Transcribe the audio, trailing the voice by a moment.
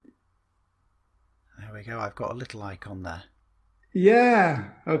we go. I've got a little icon there. Yeah,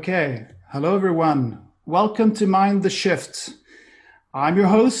 okay. Hello, everyone. Welcome to Mind the Shift. I'm your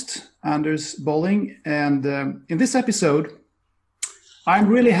host, Anders Bolling, and in this episode, I'm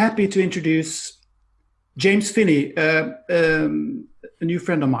really happy to introduce James Finney, a new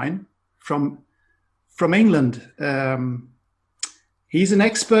friend of mine from England. He's an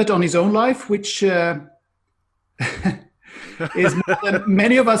expert on his own life, which is more than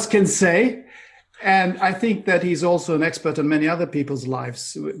many of us can say. And I think that he's also an expert on many other people's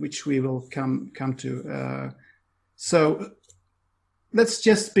lives, which we will come to. So let's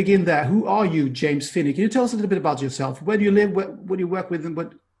just begin there. Who are you, James Finney? Can you tell us a little bit about yourself? Where do you live? What do you work with? And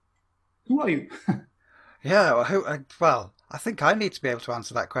who are you? Yeah, well, I think I need to be able to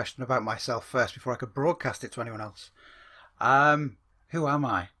answer that question about myself first before I could broadcast it to anyone else. Who am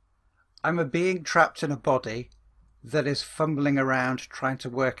I? I'm a being trapped in a body that is fumbling around trying to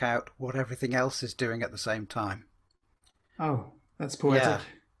work out what everything else is doing at the same time. Oh, that's poetic. Yeah.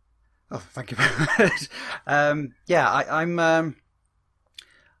 Oh, thank you very much. Yeah,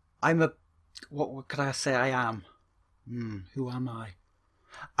 I'm a. What could I say? I am. Who am I?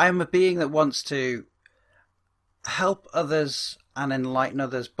 I'm a being that wants to help others and enlighten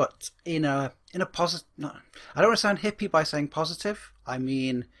others, but in a positive. No, I don't want to sound hippie by saying positive. I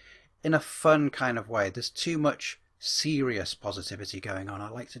mean, in a fun kind of way. There's too much serious positivity going on. I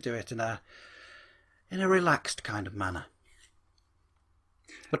like to do it in a relaxed kind of manner.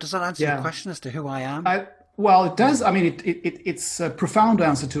 But does that answer your question as to who I am? Well, it does. I mean, it's a profound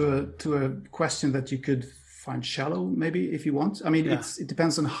answer to a question that you could find shallow, maybe, if you want. I mean, it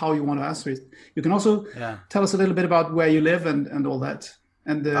depends on how you want to answer it. You can also tell us a little bit about where you live and all that.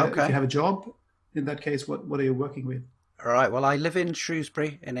 And if you have a job, in that case, what are you working with? All right. Well, I live in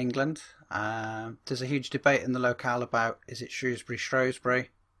Shrewsbury in England. There's a huge debate in the locale about is it Shrewsbury?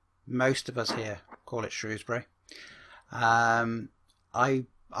 Most of us here call it Shrewsbury. I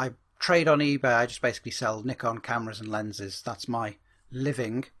trade on eBay. I just basically sell Nikon cameras and lenses. That's my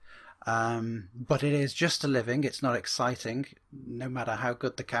living. But it is just a living. It's not exciting. No matter how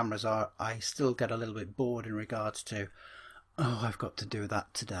good the cameras are, I still get a little bit bored in regards to, I've got to do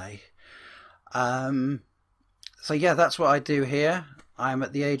that today. So yeah, that's what I do here. I'm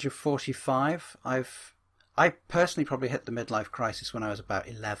at the age of 45. I personally probably hit the midlife crisis when I was about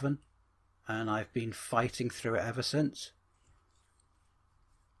 11, and I've been fighting through it ever since.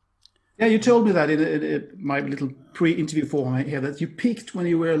 Yeah, you told me that in my little pre-interview form here that you peaked when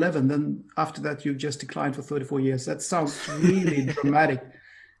you were 11. Then after that, you just declined for 34 years. That sounds really dramatic.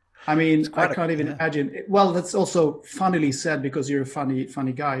 I mean, I can't even imagine. Well, that's also funnily said because you're a funny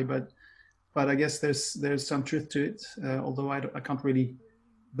guy, but I guess there's some truth to it. Although I can't really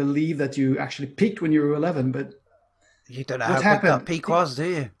believe that you actually peaked when you were 11. But you don't know how big that peak was, do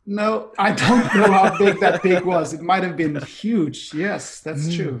you? No, I don't know how big that peak was. It might have been huge. Yes,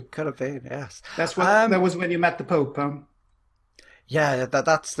 that's true. Could have been, yes. That was when you met the Pope, huh? Yeah,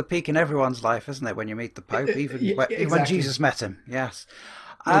 that's the peak in everyone's life, isn't it? When you meet the Pope, even when Jesus met him. Yes.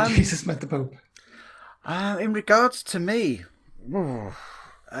 When Jesus met the Pope. In regards to me,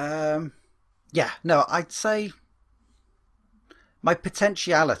 I'd say my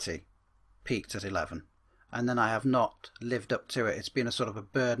potentiality peaked at 11. And then I have not lived up to it. It's been a sort of a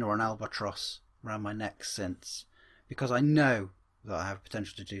burden or an albatross around my neck since. Because I know that I have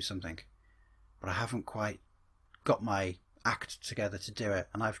potential to do something. But I haven't quite got my act together to do it.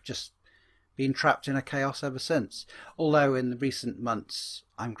 And I've just been trapped in a chaos ever since. Although in the recent months,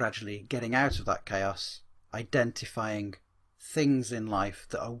 I'm gradually getting out of that chaos, identifying things in life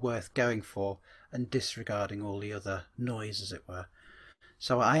that are worth going for, and disregarding all the other noise, as it were.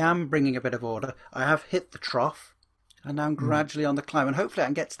 So I am bringing a bit of order. I have hit the trough, and now I'm gradually on the climb. And hopefully I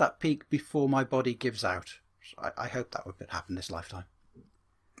can get to that peak before my body gives out. So I hope that would happen this lifetime.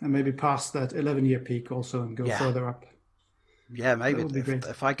 And maybe past that 11-year peak also and go further up. Yeah, maybe.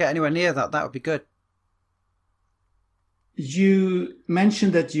 If I get anywhere near that, that would be good. You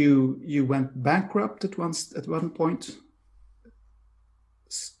mentioned that you went bankrupt at one point.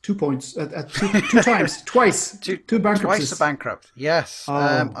 2 points at two times, twice, two bankruptcies. Twice a bankrupt, yes.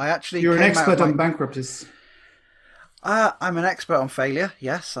 I actually. You're an expert on bankruptcies. I'm an expert on failure.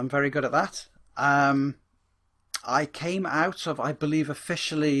 Yes, I'm very good at that. I came out of, I believe,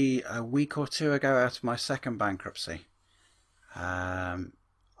 officially a week or two ago out of my second bankruptcy.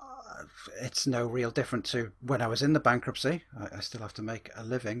 It's no real different to when I was in the bankruptcy. I still have to make a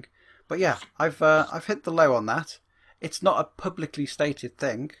living, but yeah, I've hit the low on that. It's not a publicly stated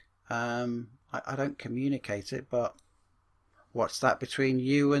thing. I don't communicate it, but what's that between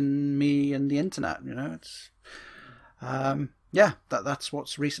you and me and the internet? You know, it's that's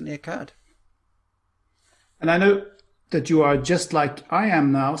what's recently occurred. And I know that you are just like I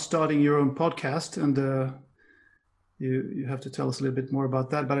am now, starting your own podcast, and you have to tell us a little bit more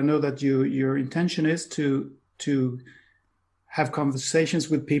about that. But I know that your intention is to have conversations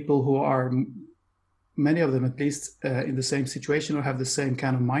with people who are, many of them at least, in the same situation or have the same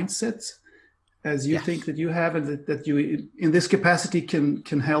kind of mindset as you think that you have, and that you in this capacity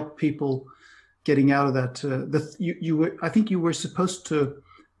can help people getting out of that. I think you were supposed to.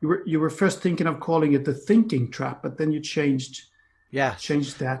 You were first thinking of calling it the thinking trap, but then you changed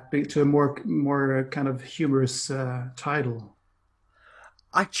that to a more kind of humorous title.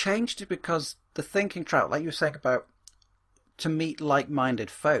 I changed it because the thinking trap, like you were saying about to meet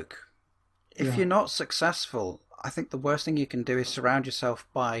like-minded folk. If you're not successful, I think the worst thing you can do is surround yourself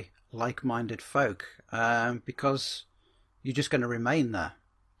by like-minded folk, because you're just going to remain there.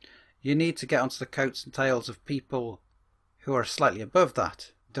 You need to get onto the coats and tails of people who are slightly above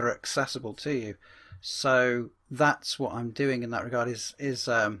that. They're accessible to you. So that's what I'm doing in that regard. Is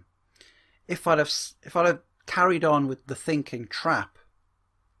if I'd have carried on with the thinking trap,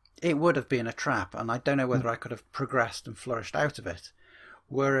 it would have been a trap, and I don't know whether I could have progressed and flourished out of it.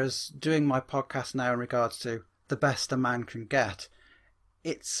 Whereas doing my podcast now in regards to the best a man can get,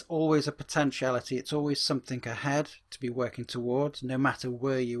 it's always a potentiality. It's always something ahead to be working towards, no matter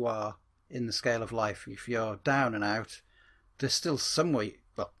where you are in the scale of life. If you're down and out, there's still some way.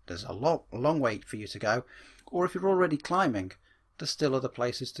 Well, there's a long way for you to go. Or if you're already climbing, there's still other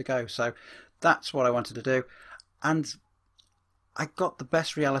places to go. So that's what I wanted to do. And I got the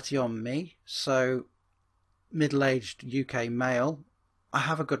best reality on me. So middle-aged UK male, I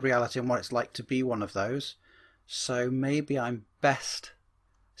have a good reality on what it's like to be one of those. So maybe I'm best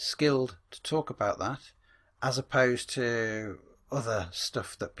skilled to talk about that, as opposed to other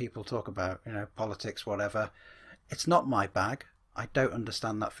stuff that people talk about, politics, whatever. It's not my bag. I don't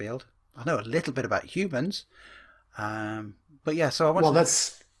understand that field. I know a little bit about humans, but yeah. So I wanted. Well,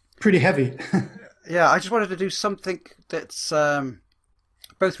 that's pretty heavy. Yeah, I just wanted to do something that's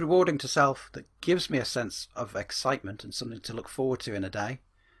both rewarding to self, that gives me a sense of excitement and something to look forward to in a day,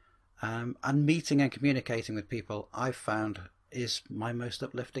 and meeting and communicating with people I've found is my most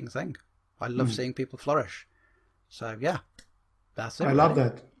uplifting thing. I love seeing people flourish. So yeah, that's it. I love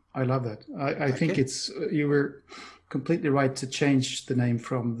that. I think you were completely right to change the name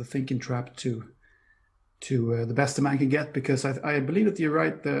from the thinking trap to the best a man can get, because I believe that you're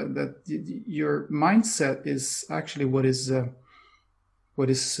right, that your mindset is actually what is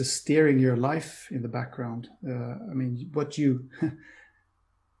steering your life in the background. I mean, what you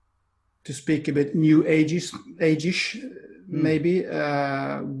to speak a bit new age-ish maybe,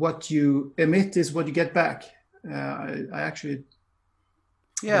 what you emit is what you get back. I actually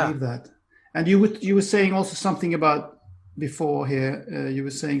believe that. And you were saying also something about before here. You were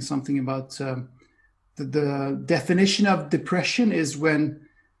saying something about the definition of depression is when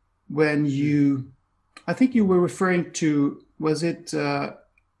you. I think you were referring to, was it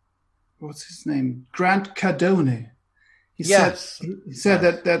what's his name? Grant Cardone. He said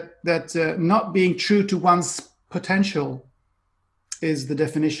that not being true to one's potential is the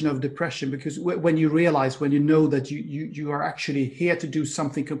definition of depression, because when you know that you are actually here to do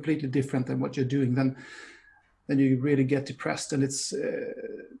something completely different than what you're doing, then you really get depressed. And it's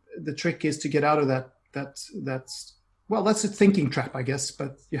the trick is to get out of that. That's a thinking trap, I guess,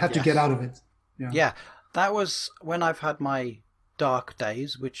 but you have to get out of it. Yeah, that was when I've had my dark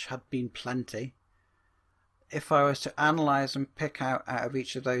days, which had been plenty. If I was to analyse and pick out of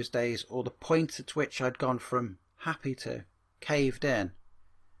each of those days, or the point at which I'd gone from happy to caved in,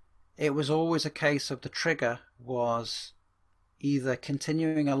 it was always a case of the trigger was either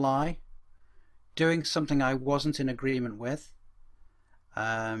continuing a lie, doing something I wasn't in agreement with,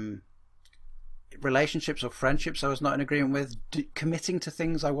 relationships or friendships I was not in agreement with, committing to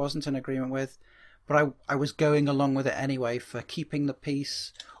things I wasn't in agreement with, but I was going along with it anyway for keeping the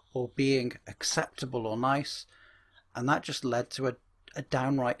peace or being acceptable or nice, and that just led to a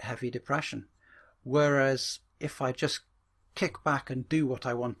downright heavy depression. Whereas if I just kick back and do what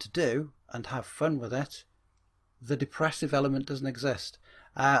I want to do and have fun with it, the depressive element doesn't exist.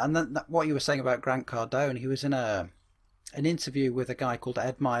 And then what you were saying about Grant Cardone, he was in an interview with a guy called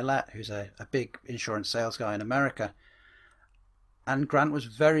Ed Milet, who's a big insurance sales guy in America. And Grant was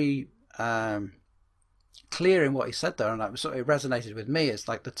very clear in what he said there, and it resonated with me. It's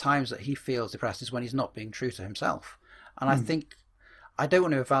like the times that he feels depressed is when he's not being true to himself. And I think, I don't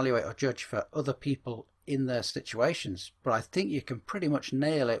want to evaluate or judge for other people in their situations, but I think you can pretty much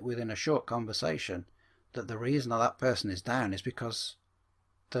nail it within a short conversation that the reason that person is down is because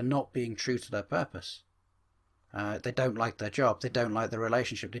they're not being true to their purpose. They don't like their job, they don't like their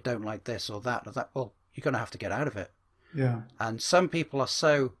relationship, they don't like this or that or that. Well, you're going to have to get out of it. Yeah. And some people are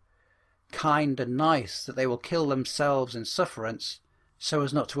so kind and nice that they will kill themselves in sufferance so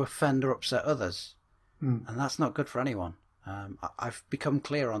as not to offend or upset others. And that's not good for anyone. I've become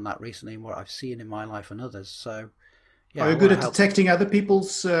clear on that recently in what I've seen in my life and others. So, yeah, are you good at detecting other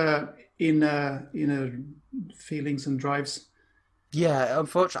people's feelings and drives? Yeah,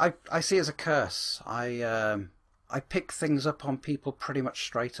 unfortunately, I see it as a curse. I pick things up on people pretty much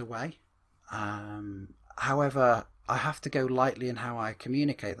straight away. However, I have to go lightly in how I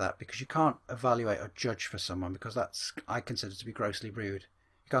communicate that, because you can't evaluate or judge for someone, because that's, I consider to be grossly rude.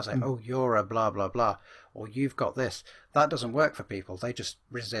 You can't say, oh, you're a blah, blah, blah, or you've got this. That doesn't work for people. They just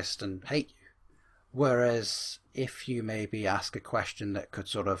resist and hate you. Whereas if you maybe ask a question that could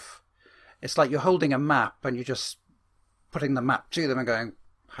sort of, it's like you're holding a map and you're just putting the map to them and going,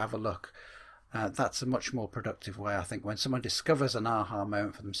 have a look. That's a much more productive way, I think, when someone discovers an aha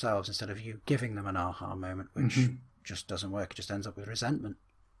moment for themselves instead of you giving them an aha moment, which just doesn't work. It just ends up with resentment.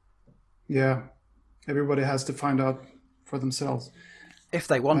 Yeah. Everybody has to find out for themselves. If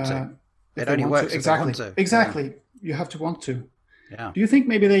they want to. It only works if they want to. Exactly. Yeah. You have to want to. Yeah. Do you think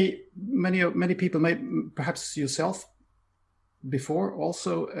maybe many people, perhaps yourself before,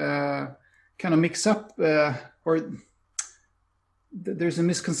 also kind of mix up or there's a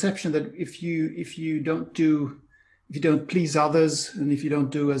misconception that if you don't please others, and if you don't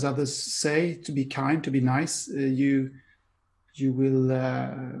do as others say, to be kind, to be nice, you will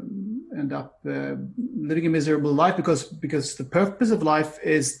end up living a miserable life, because the purpose of life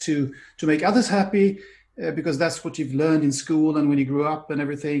is to make others happy, because that's what you've learned in school and when you grew up and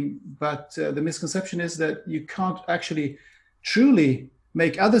everything. But the misconception is that you can't actually truly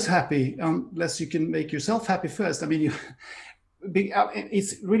make others happy unless you can make yourself happy first. I mean,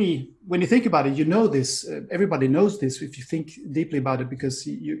 it's really, when you think about it, you know this. Everybody knows this if you think deeply about it, because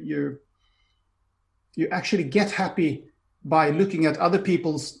you actually get happy by looking at other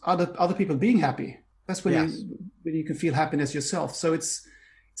people being happy. That's when you can feel happiness yourself. So it's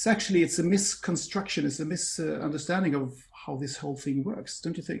a misconstruction. It's a misunderstanding of how this whole thing works,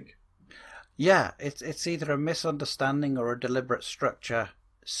 don't you think? Yeah, it's either a misunderstanding or a deliberate structure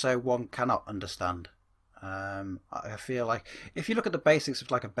so one cannot understand. I feel like if you look at the basics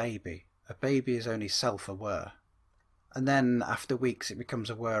of like a baby is only self-aware, and then after weeks it becomes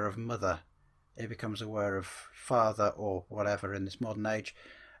aware of mother, it becomes aware of father or whatever in this modern age,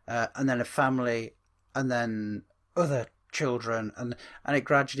 and then a family, and then other children, and it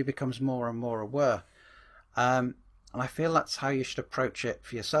gradually becomes more and more aware. And I feel that's how you should approach it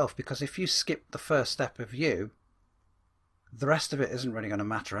for yourself, because if you skip the first step of you, the rest of it isn't really going to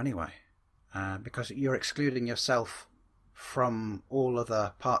matter anyway. Because you're excluding yourself from all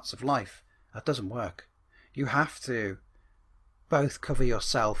other parts of life. That doesn't work. You have to both cover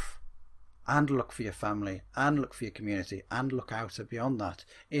yourself and look for your family and look for your community and look out beyond that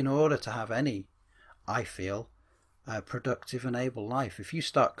in order to have any, I feel, productive and able life. If you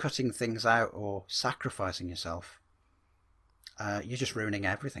start cutting things out or sacrificing yourself, you're just ruining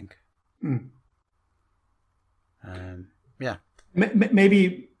everything. Yeah.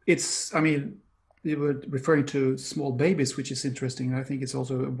 Maybe it's, I mean, you were referring to small babies, which is interesting. I think it's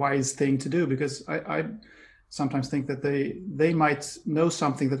also a wise thing to do, because I sometimes think that they might know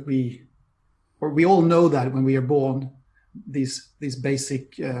something that we all know, that when we are born, these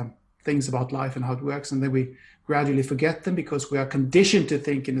basic things about life and how it works, and then we gradually forget them because we are conditioned to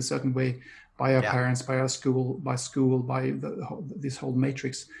think in a certain way by our parents, by our school, by this whole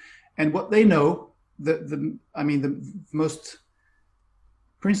matrix. And what they know, the most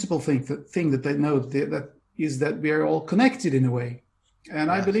principal thing that they know that is that we are all connected in a way. And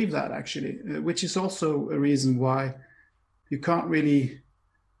I believe that, actually, which is also a reason why you can't really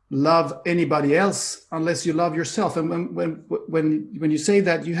love anybody else unless you love yourself. And when you say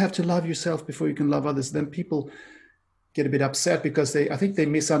that you have to love yourself before you can love others, then people get a bit upset, because I think they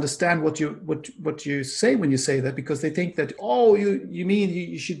misunderstand what you say when you say that, because they think that, you mean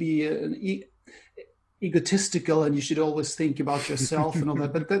you should be egotistical and you should always think about yourself and all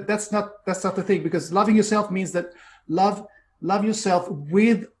that. But that's not the thing, because loving yourself means that love yourself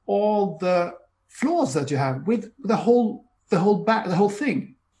with all the flaws that you have, with the whole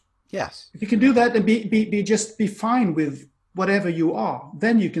thing. Yes. If you can do that and be fine with whatever you are,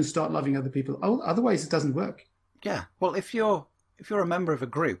 then you can start loving other people. Otherwise, it doesn't work. Yeah. Well, if you're a member of a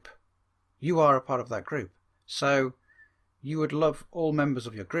group, you are a part of that group. So you would love all members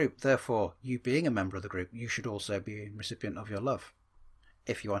of your group. Therefore, you being a member of the group, you should also be a recipient of your love.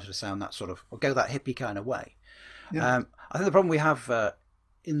 If you wanted to sound that sort of, or go that hippie kind of way. Yeah. I think the problem we have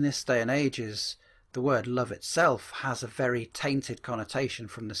in this day and age is the word love itself has a very tainted connotation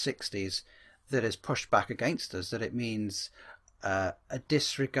from the 60s that is pushed back against us, that it means a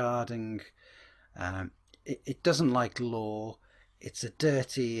disregarding. It doesn't like law. It's a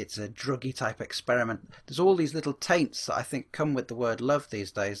druggy type experiment. There's all these little taints that I think come with the word love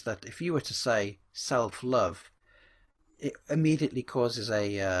these days, that if you were to say self-love, it immediately causes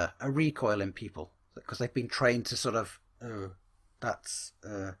a recoil in people, because they've been trained to sort of, that's,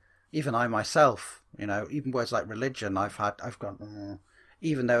 even I myself, even words like religion, I've gone,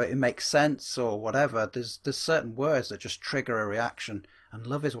 even though it makes sense or whatever, there's certain words that just trigger a reaction, and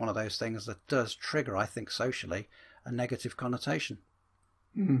love is one of those things that does trigger, I think, socially, a negative connotation.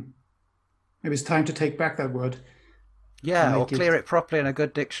 Maybe it's time to take back that word. Yeah, or clear it properly in a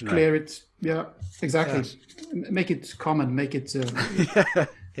good dictionary. Clear it, yeah, exactly. Yes. Make it common, make it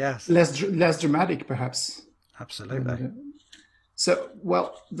yes, less dramatic, perhaps. Absolutely. So,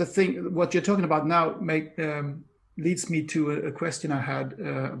 well, what you're talking about now leads me to a question I had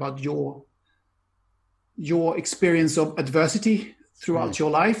about your experience of adversity throughout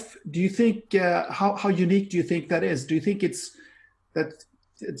your life. Do you think how unique do you think that is? Do you think it's that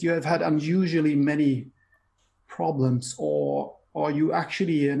you have had unusually many problems, or are you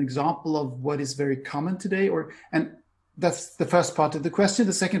actually an example of what is very common today? And that's the first part of the question.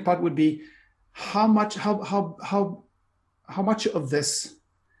 The second part would be how much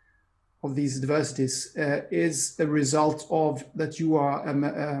of these adversities is a result of that you are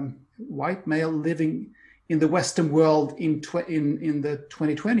a white male living in the Western world in the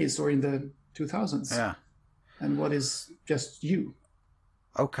 2020s or in the 2000s? Yeah. And what is just you?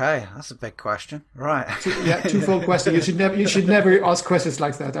 Okay, that's a big question, right? Twofold question. You should never ask questions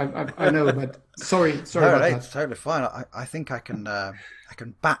like that. I know, but sorry about that. It's totally fine. I think I can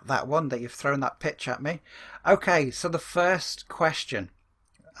bat that one that you've thrown that pitch at me. Okay, so the first question,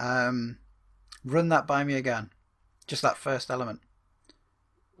 run that by me again. Just that first element.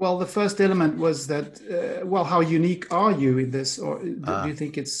 Well, the first element was that. How unique are you in this, or do you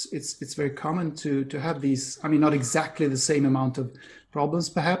think it's very common to have these? I mean, not exactly the same amount of problems,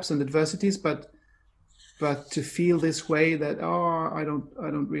 perhaps, and adversities, but to feel this way that I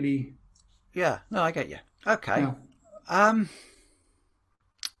don't really. Yeah, no, I get you. Okay. Yeah.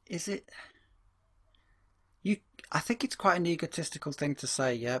 Is it? I think it's quite an egotistical thing to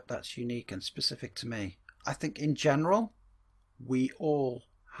say. Yeah, that's unique and specific to me. I think in general, we all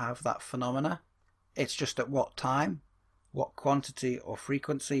have that phenomena. It's just at what time, what quantity or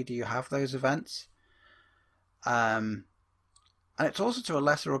frequency do you have those events? And it's also, to a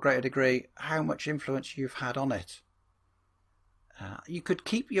lesser or greater degree, how much influence you've had on it. You could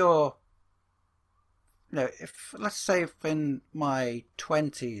keep your, let's say if in my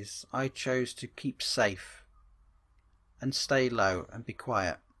 20s I chose to keep safe and stay low and be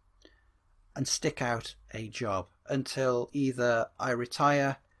quiet and stick out a job until either I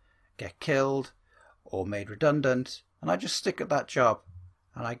retire, get killed, or made redundant, and I just stick at that job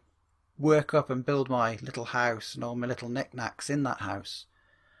and I work up and build my little house and all my little knickknacks in that house.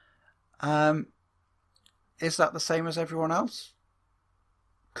 Is that the same as everyone else?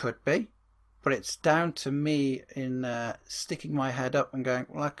 Could be, but it's down to me in sticking my head up and going,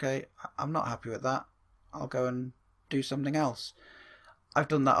 well, okay, I'm not happy with that. I'll go and do something else. I've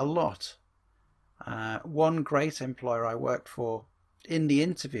done that a lot. One great employer I worked for, in the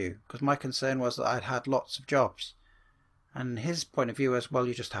interview, because my concern was that I'd had lots of jobs, and his point of view was, well,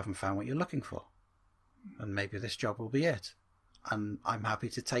 you just haven't found what you're looking for, and maybe this job will be it, and I'm happy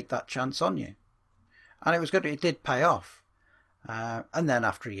to take that chance on you. And it was good. It did pay off. And then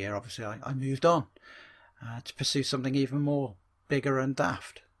after a year, obviously, I moved on to pursue something even more bigger and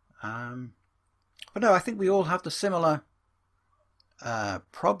daft. But no, I think we all have the similar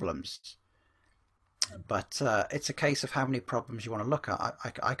problems. But it's a case of how many problems you want to look at.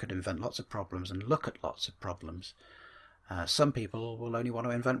 I could invent lots of problems and look at lots of problems. Some people will only want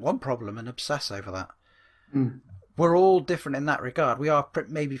to invent one problem and obsess over that. We're all different in that regard. We are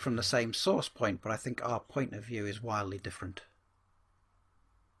maybe from the same source point, but I think our point of view is wildly different.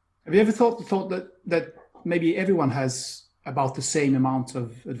 Have you ever thought that maybe everyone has about the same amount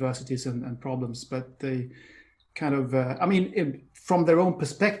of adversities and problems, but they kind of, from their own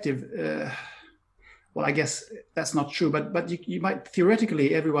perspective, well, I guess that's not true, but you might,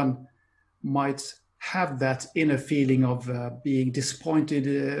 theoretically, everyone might have that inner feeling of being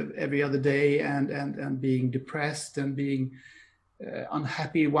disappointed every other day and being depressed and being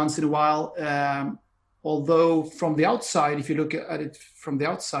unhappy once in a while. Although from the outside, if you look at it from the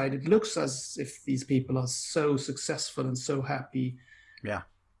outside, it looks as if these people are so successful and so happy. Yeah.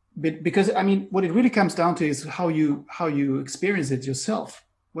 But because, what it really comes down to is how you experience it yourself.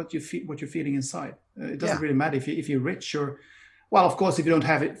 What you're feeling inside. It doesn't really matter if you're rich or, well, of course, if you don't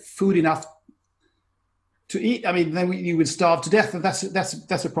have food enough to eat. I mean, then you would starve to death, and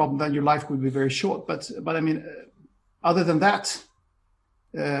that's a problem. Then your life would be very short. But I mean, other than that,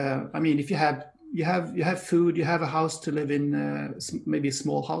 I mean, if you have food, you have a house to live in, maybe a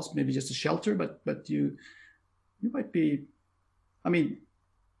small house, maybe just a shelter, but you might be. I mean,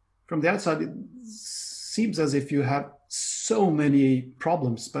 from the outside, it seems as if you have so many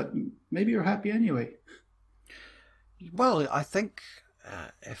problems, but maybe you're happy anyway. Well, I think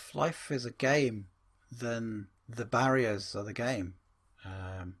if life is a game, then the barriers are the game.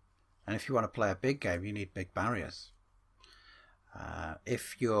 And if you want to play a big game, you need big barriers.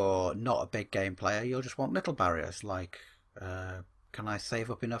 If you're not a big game player, you'll just want little barriers, like can I save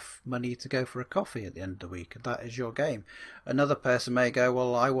up enough money to go for a coffee at the end of the week? And that is your game. Another person may go,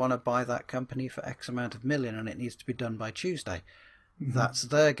 well, I want to buy that company for X amount of million and it needs to be done by Tuesday. Mm-hmm. That's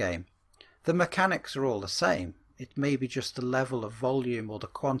their game. The mechanics are all the same. It may be just the level of volume or the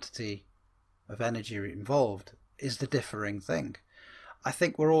quantity of energy involved is the differing thing. I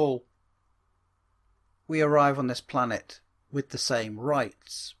think we arrive on this planet with the same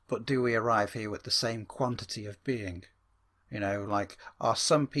rights, but do we arrive here with the same quantity of being? You know, like, are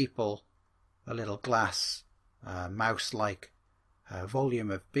some people a little glass, mouse-like volume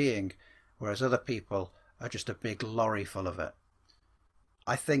of being, whereas other people are just a big lorry full of it?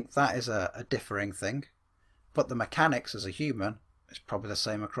 I think that is a differing thing, but the mechanics as a human is probably the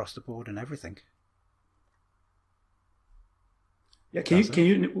same across the board in everything. Yeah, can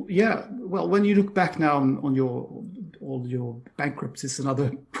you? Yeah, well, when you look back now on all your bankruptcies and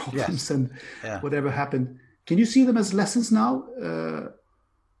other problems, yes, and whatever happened, can you see them as lessons now,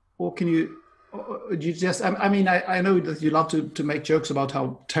 or can you? Or you just? I mean, I know that you love to make jokes about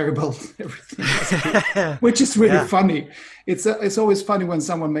how terrible everything is, which is really funny. It's always funny when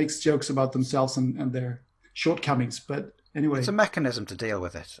someone makes jokes about themselves and their shortcomings. But anyway, it's a mechanism to deal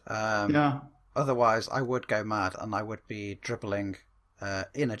with it. Otherwise, I would go mad and I would be dribbling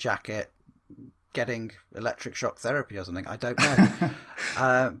in a jacket, getting electric shock therapy or something. I don't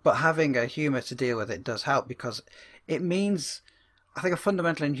know. But having a humour to deal with it does help, because it means, I think a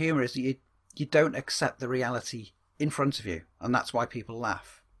fundamental in humour is that you don't accept the reality in front of you, and that's why people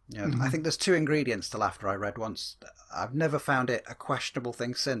laugh. You know, mm-hmm. I think there's 2 ingredients to laughter I read once. I've never found it a questionable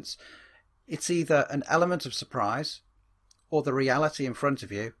thing since. It's either an element of surprise or the reality in front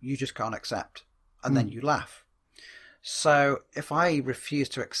of you just can't accept, and then you laugh. So if I refuse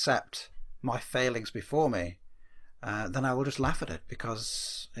to accept my failings before me, then I will just laugh at it,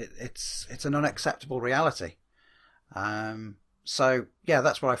 because it's an unacceptable reality. So yeah,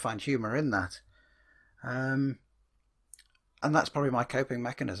 that's what I find humour in that. And that's probably my coping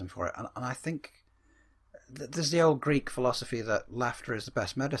mechanism for it. And I think there's the old Greek philosophy that laughter is the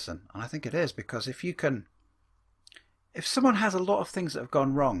best medicine. And I think it is, because if someone has a lot of things that have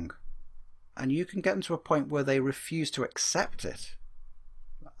gone wrong, and you can get them to a point where they refuse to accept it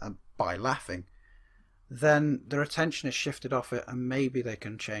by laughing, then their attention is shifted off it, and maybe they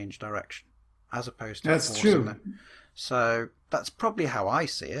can change direction, as opposed to that's true. Them. So that's probably how I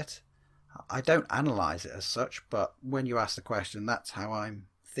see it. I don't analyse it as such, but when you ask the question, that's how I'm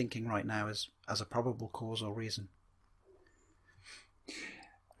thinking right now, as a probable cause or reason.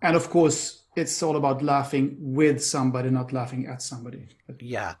 And of course, it's all about laughing with somebody, not laughing at somebody.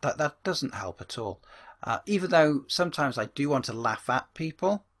 Yeah, that doesn't help at all. Even though sometimes I do want to laugh at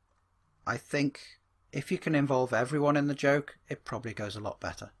people, I think if you can involve everyone in the joke, it probably goes a lot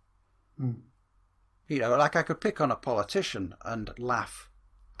better. Mm. You know, like I could pick on a politician and laugh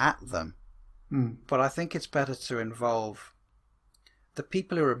at them, but I think it's better to involve the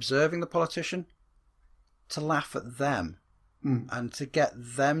people who are observing the politician, to laugh at them. And to get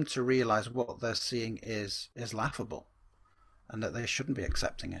them to realise what they're seeing is laughable, and that they shouldn't be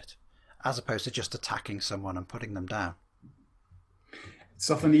accepting it, as opposed to just attacking someone and putting them down.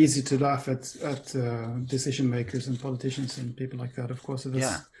 It's often easy to laugh at decision makers and politicians and people like that. Of course,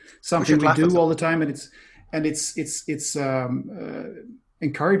 it's something we do all the time, and it's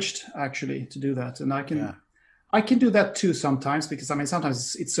encouraged actually to do that. And I can do that too sometimes, because I mean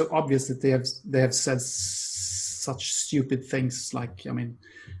sometimes it's so obvious that they have said such stupid things, like, I mean,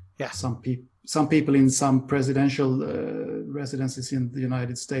 some people in some presidential residences in the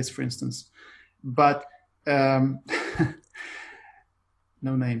United States, for instance, but no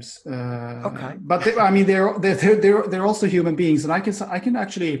names. Okay, but they're also human beings, and I can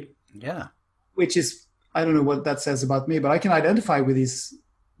actually, which is, I don't know what that says about me, but I can identify with these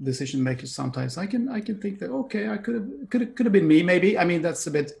decision makers sometimes. I can think that, okay, I could have been me, maybe. I mean, that's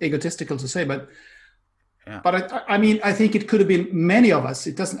a bit egotistical to say, but. Yeah. But I mean, I think it could have been many of us.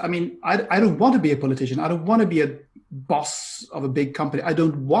 It doesn't. I mean, I don't want to be a politician. I don't want to be a boss of a big company. I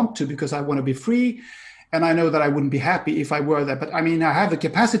don't want to, because I want to be free, And I know that I wouldn't be happy if I were there. But I mean, I have the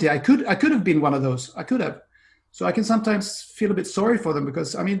capacity. I could have been one of those. I could have. So I can sometimes feel a bit sorry for them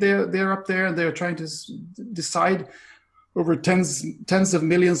because I mean they're up there and they're trying to decide over tens of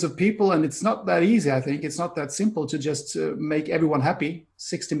millions of people, and it's not that easy. I think it's not that simple to just make everyone happy.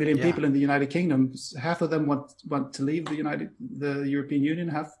 60 million people in the United Kingdom. Half of them want to leave the European Union.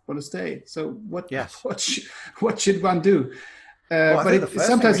 Half want to stay. So what should one do? But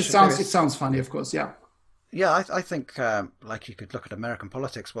sometimes it sounds funny, of course. Yeah. Yeah, I think like you could look at American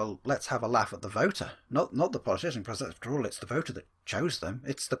politics. Well, let's have a laugh at the voter, not the politician, because after all, it's the voter that chose them.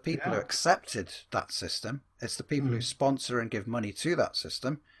 It's the people who accepted that system. It's the people who sponsor and give money to that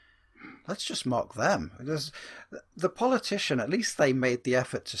system. Let's just mock them. The politician, at least they made the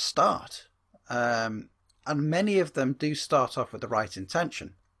effort to start, and many of them do start off with the right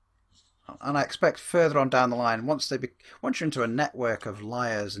intention. And I expect further on down the line, once you're into a network of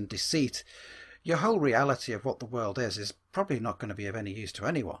liars and deceit, your whole reality of what the world is probably not going to be of any use to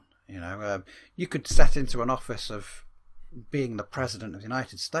anyone. You could set into an office of being the president of the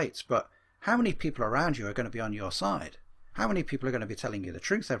United States, but how many people around you are going to be on your side? How many people are going to be telling you the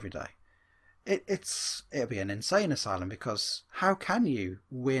truth every day? It'll be an insane asylum, because how can you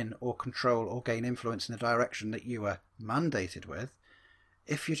win or control or gain influence in the direction that you are mandated with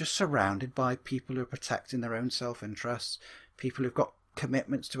if you're just surrounded by people who are protecting their own self-interests, people who've got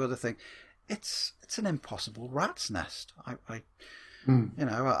commitments to other things? It's an impossible rat's nest. I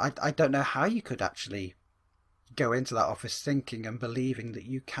don't know how you could actually go into that office thinking and believing that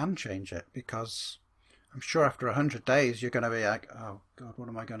you can change it, because I'm sure after 100 days you're going to be like, oh God, what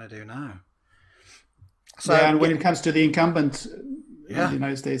am I going to do now? So, and when it comes to the incumbent in the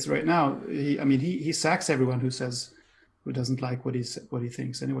United States right now, he sacks everyone who doesn't like what he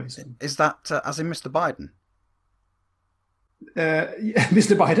thinks anyway. So. Is that as in Mr. Biden?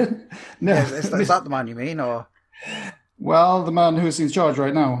 Mr. Biden? No. Is that the man you mean, or? Well, the man who's in charge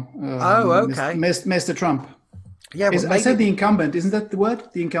right now. Okay. Mr. Trump. Yeah, I said the incumbent. Isn't that the word?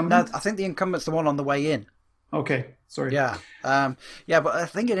 The incumbent? No, I think the incumbent's the one on the way in. Okay, sorry. Yeah, but I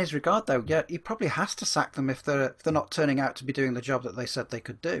think in his regard, though, he probably has to sack them if they're not turning out to be doing the job that they said they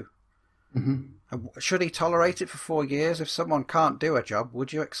could do. Mm-hmm. Should he tolerate it for 4 years? If someone can't do a job,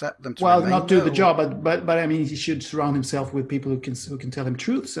 would you accept them to remain? Not do the job, but I mean, he should surround himself with people who can tell him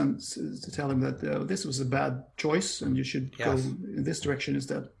truths and to tell him that this was a bad choice and you should go in this direction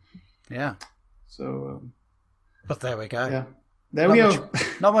instead. Yeah. So. But there we go. Yeah. There we go.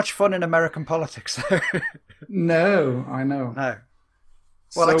 Not much fun in American politics, though. No, I know. No.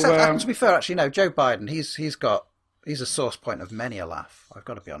 Well, except to be fair, actually, no. Joe Biden, he's a source point of many a laugh. I've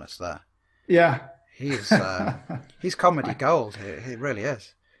got to be honest there. Yeah. He's comedy gold. He really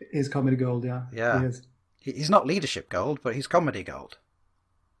is. He's comedy gold, yeah. Yeah. He is. He's not leadership gold, but he's comedy gold.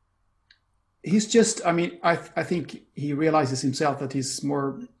 He's just, I think he realizes himself that he's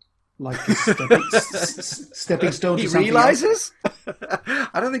more like a stepping stone to something. He realizes?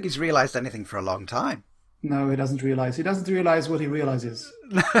 I don't think he's realized anything for a long time. No, he doesn't realize. He doesn't realize what he realizes.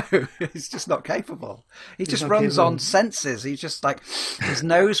 No, he's just not capable. He just runs on senses. He's just like, his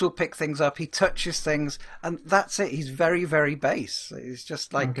nose will pick things up. He touches things, and that's it. He's very, very base. He's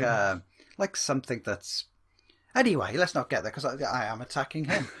just like something that's... Anyway, let's not get there, because I am attacking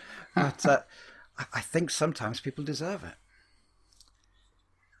him. But I think sometimes people deserve it.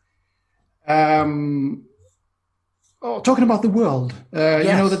 Talking about the world, you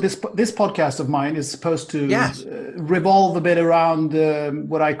know that this podcast of mine is supposed to revolve a bit around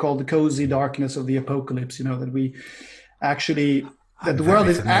what I call the cozy darkness of the apocalypse. You know, that we actually, that the world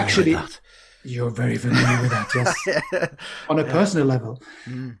is actually... You're very familiar with that, yes. On a personal level.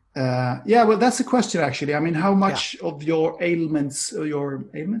 Mm. Well, that's a question, actually. I mean, how much of your ailments,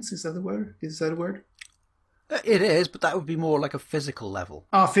 is that the word? Is that a word? It is, but that would be more like a physical level.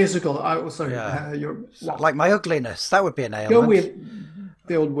 Physical. Sorry. Yeah. Like my ugliness. That would be an ailment. Go with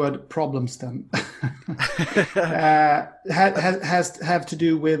the old word problems then. Have to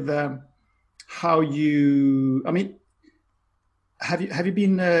do with how you... I mean, have you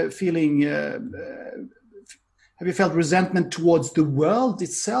been feeling... have you felt resentment towards the world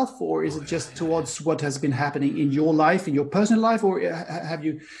itself, or is it just towards what has been happening in your life, in your personal life, or have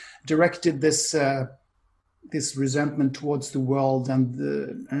you directed this resentment towards the world?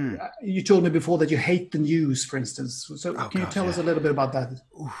 And you told me before that you hate the news, for instance. So can you tell us a little bit about that?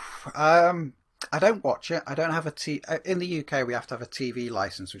 I don't watch it. I don't have in the UK, we have to have a TV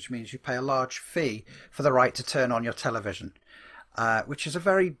license, which means you pay a large fee for the right to turn on your television, which is a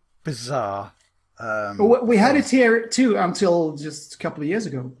very bizarre... we had it here too until just a couple of years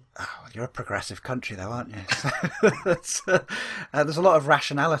ago. Oh, well, you're a progressive country, though, aren't you? There's a lot of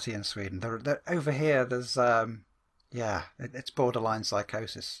rationality in Sweden. Over here, it's borderline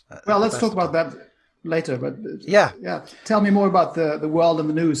psychosis Well, at the let's talk best of about times. that later. But Yeah. yeah, tell me more about the world and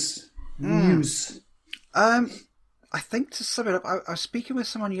the news. News. Um, I think to sum it up, I was speaking with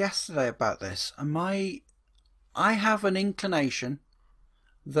someone yesterday about this, and I have an inclination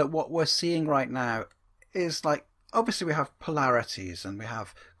that what we're seeing right now is like, obviously we have polarities and we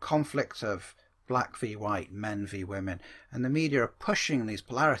have conflict of black v white, men v women, and the media are pushing these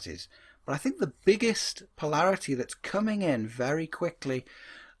polarities. But I think the biggest polarity that's coming in very quickly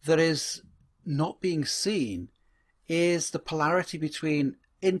that is not being seen is the polarity between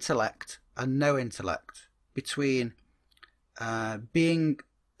intellect and no intellect, between being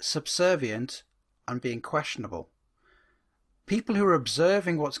subservient and being questionable. People who are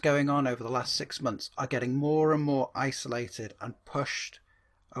observing what's going on over the last 6 months are getting more and more isolated and pushed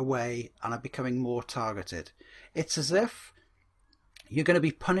away and are becoming more targeted. It's as if you're going to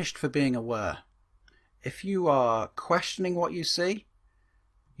be punished for being aware. If you are questioning what you see,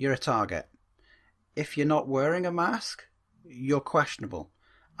 you're a target. If you're not wearing a mask, you're questionable.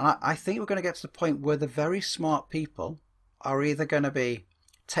 And I think we're going to get to the point where the very smart people are either going to be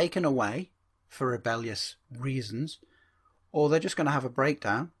taken away for rebellious reasons, or they're just going to have a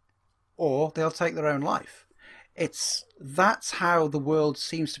breakdown, or they'll take their own life. That's how the world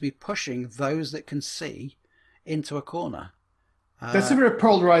seems to be pushing those that can see into a corner. That's a very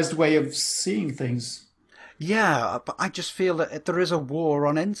polarized way of seeing things. Yeah, but I just feel that there is a war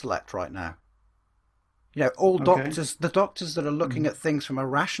on intellect right now. You know, all doctors, the doctors that are looking at things from a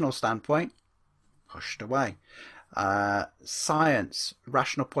rational standpoint, pushed away. Science,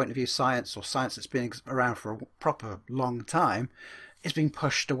 rational point of view science, or science that's been around for a proper long time, is being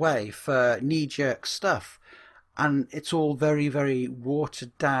pushed away for knee-jerk stuff. And it's all very, very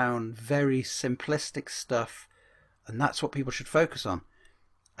watered down, very simplistic stuff. And that's what people should focus on.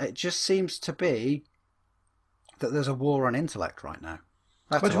 It just seems to be that there's a war on intellect right now.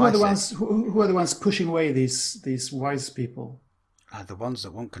 That's but who are the ones who are the ones pushing away these wise people? The ones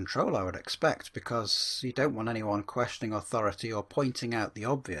that want control, I would expect, because you don't want anyone questioning authority or pointing out the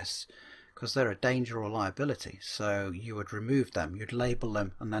obvious, because they're a danger or liability. So you would remove them, you'd label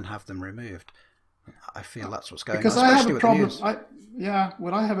them, and then have them removed. I feel that's what's going on. Because I have a problem. I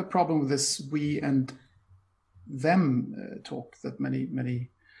have a problem with this we and them talk that many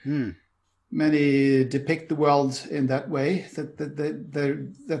depict the world in that way.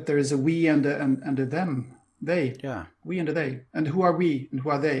 That there is a we and a them. They. Yeah. We and a they. And who are we and who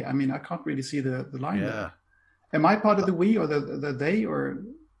are they? I mean, I can't really see the line there. Am I part of the we or the they, or?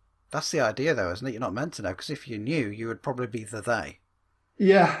 That's the idea, though, isn't it? You're not meant to know, because if you knew, you would probably be the they.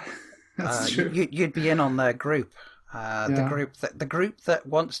 Yeah, that's true. You'd be in on their group. The group that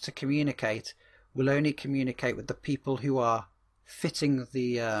wants to communicate will only communicate with the people who are fitting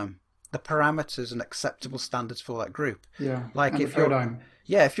the parameters and acceptable standards for that group. Yeah, like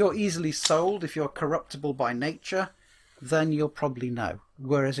if you're easily sold, if you're corruptible by nature, then you'll probably know.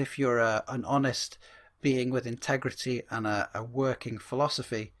 Whereas if you're an honest being with integrity and a working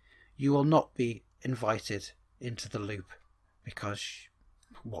philosophy, you will not be invited into the loop, because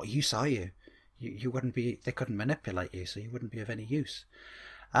what use are you? You wouldn't be. They couldn't manipulate you, so you wouldn't be of any use.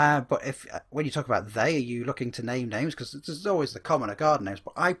 But when you talk about they, are you looking to name names? Because there's always the common or garden names.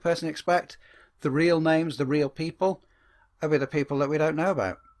 But I personally expect the real names, the real people, are with the people that we don't know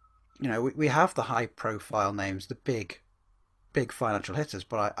about. You know, we have the high-profile names, the big financial hitters,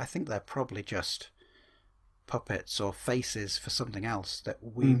 but I think they're probably just puppets or faces for something else that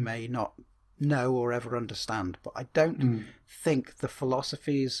we may not know or ever understand. But I don't think the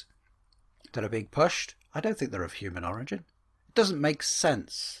philosophies that are being pushed, I don't think they're of human origin. It doesn't make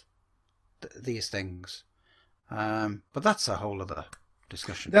sense, these things. But that's a whole other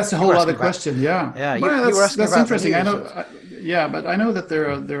discussion. That's a whole other question. Yeah. Yeah. Well, you were asking that's about interesting. I know. But I know that there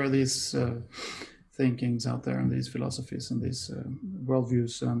are these thinkings out there and these philosophies and these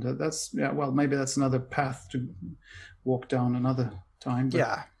worldviews, and that's well, maybe that's another path to walk down another time. But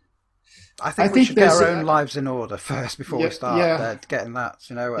yeah. I think we should get our own lives in order first before we start getting that.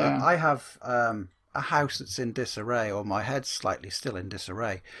 You know, I have a house that's in disarray, or my head's slightly still in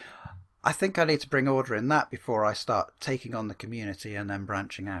disarray. I think I need to bring order in that before I start taking on the community and then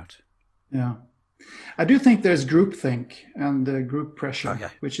branching out. Yeah. I do think there's groupthink and group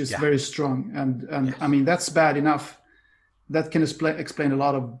pressure, which is very strong. And yes. I mean, that's bad enough. That can explain a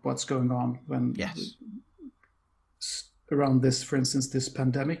lot of what's going on when around this, for instance, this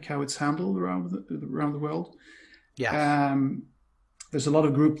pandemic, how it's handled around the world. Yeah. There's a lot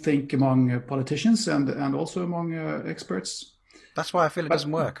of groupthink among politicians and also among experts. That's why I feel it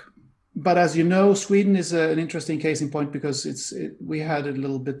doesn't work. But as you know, Sweden is an interesting case in point because we had a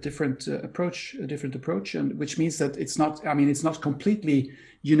little bit different approach, and which means that it's not. I mean, it's not completely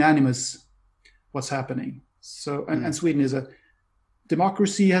unanimous what's happening. So, and Sweden is a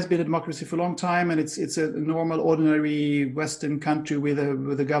democracy, has been a democracy for a long time, and it's a normal, ordinary Western country with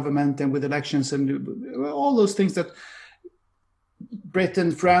a government and with elections and all those things that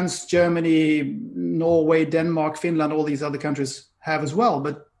Britain, France, Germany, Norway, Denmark, Finland, all these other countries have as well.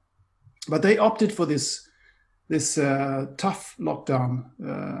 But they opted for this tough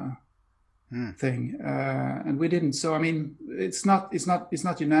lockdown thing, and we didn't. So I mean, it's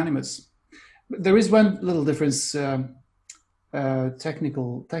not unanimous. There is one little difference,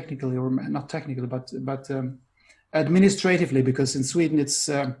 technically or not technically, but administratively, because in Sweden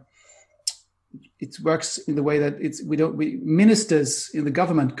it works in the way that ministers in the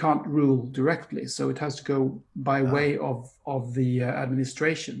government can't rule directly, so it has to go by way of the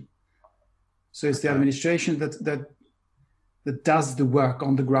administration. So it's the administration that does the work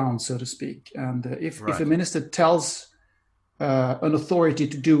on the ground, so to speak. And if a minister tells an authority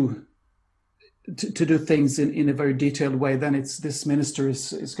to do things in a very detailed way, then this minister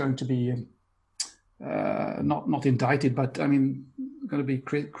is going to be not indicted, but I mean going to be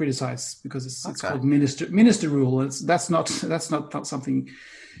criticized because it's called minister rule. That's not something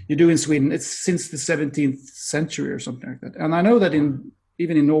you do in Sweden. It's since the 17th century or something like that. And I know that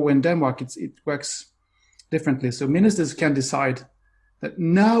even in Norway and Denmark, it works differently. So ministers can decide that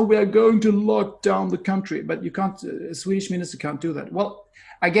now we are going to lock down the country, but you can't. A Swedish minister can't do that. Well,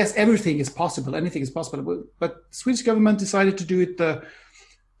 I guess everything is possible. Anything is possible. But the Swedish government decided to do it the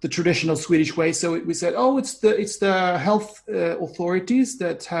traditional Swedish way. So we said, it's the health authorities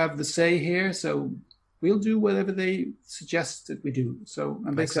that have the say here. So we'll do whatever they suggest that we do. So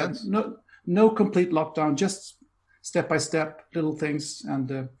and they said no complete lockdown, just step by step, little things,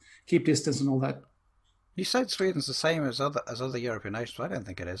 and keep distance and all that. You said Sweden's the same as other European nations. I don't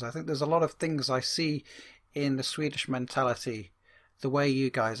think it is. I think there's a lot of things I see in the Swedish mentality, the way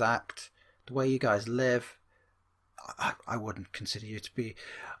you guys act, the way you guys live. I wouldn't consider you to be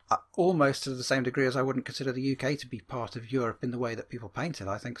almost to the same degree as I wouldn't consider the UK to be part of Europe in the way that people paint it.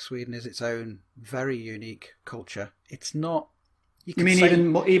 I think Sweden is its own very unique culture. It's not. You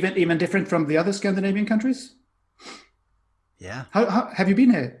mean even different from the other Scandinavian countries? Yeah. How have you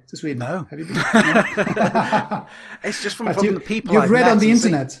been here to Sweden? No. Have you been? No. It's just from the people you've I've read met on the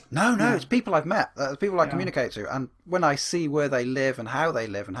internet. No, it's people I've met, people I communicate to, and when I see where they live and how they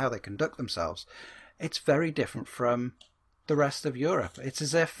conduct themselves, it's very different from the rest of Europe. It's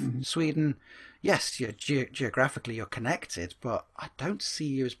as if Sweden, yes, geographically you're connected, but I don't see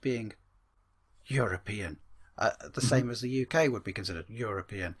you as being European, the same as the UK would be considered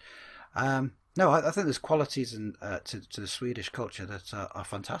European. No, I think there's qualities to the Swedish culture that are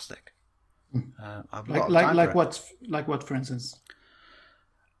fantastic. Like what, for instance?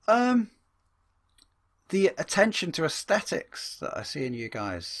 The attention to aesthetics that I see in you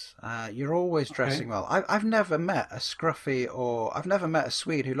guys. You're always dressing well. I've never met a scruffy I've never met a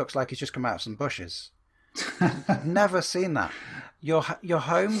Swede who looks like he's just come out of some bushes. I've never seen that. Your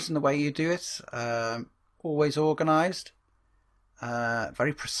homes and the way you do it, always organised,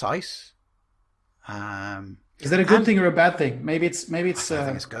 very precise. Is that a good thing or a bad thing? Maybe it's. I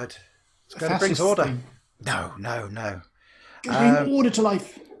think it's good. It's good. It brings order. Thing. No. Bring order to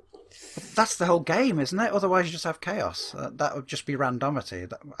life. That's the whole game, isn't it? Otherwise, you just have chaos. That would just be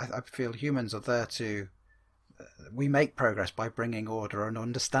randomity. I feel humans are there to. We make progress by bringing order and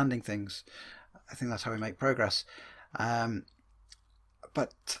understanding things. I think that's how we make progress. But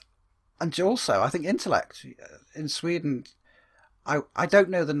also, I think intellect in Sweden. I don't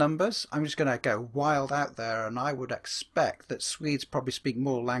know the numbers. I'm just going to go wild out there, and I would expect that Swedes probably speak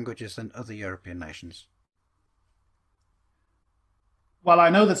more languages than other European nations. Well,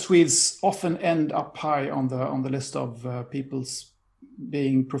 I know that Swedes often end up high on the list of people's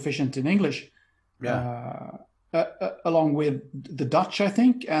being proficient in English, along with the Dutch, I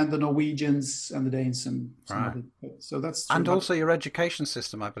think, and the Norwegians and the Danes and some other. So that's true. And also your education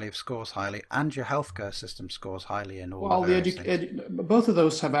system, I believe, scores highly, and your healthcare system scores highly in all. Well, both of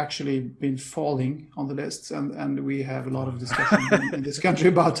those have actually been falling on the lists, and we have a lot of discussion in this country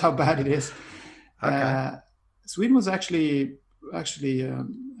about how bad it is. Okay. Sweden was actually.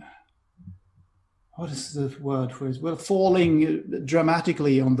 What is the word for it? Well, falling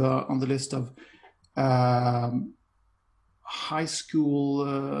dramatically on the list of high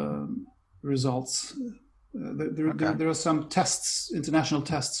school results. There are some tests, international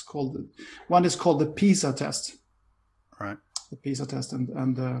tests one is called the PISA test. Right. The PISA test,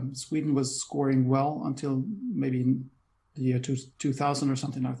 and Sweden was scoring well until maybe the year 2000 or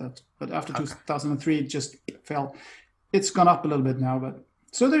something like that. But after Okay. 2003, it just fell. It's gone up a little bit now, but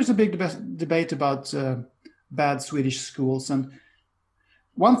so there's a big debate about bad Swedish schools. And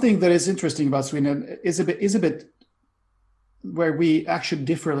one thing that is interesting about Sweden is a bit where we actually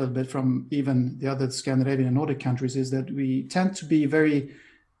differ a little bit from even the other Scandinavian and Nordic countries, is that we tend to be very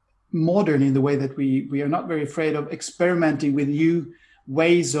modern in the way that we are not very afraid of experimenting with new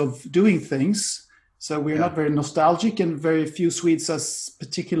ways of doing things. So we're not very nostalgic, and very few Swedes are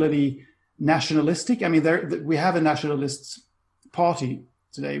particularly nationalistic. I mean, we have a nationalist party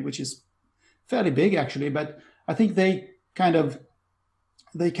today, which is fairly big actually, but I think they kind of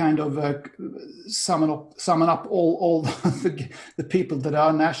summon up all the people that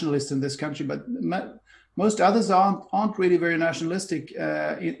are nationalists in this country. But most others aren't really very nationalistic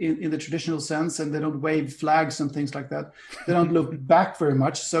in the traditional sense, and they don't wave flags and things like that. They don't look back very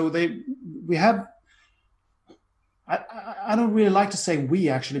much. So we have. I don't really like to say we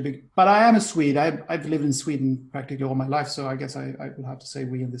actually, but I am a Swede. I've lived in Sweden practically all my life, so I guess I will have to say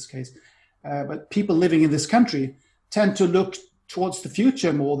we in this case. But people living in this country tend to look towards the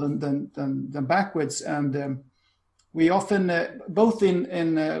future more than backwards, and we often both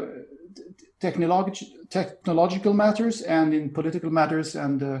in technological matters and in political matters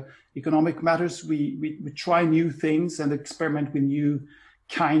and economic matters, we try new things and experiment with new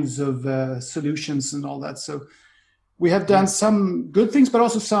kinds of solutions and all that. So we have done some good things, but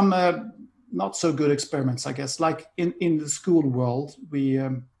also some not so good experiments, I guess. Like in the school world,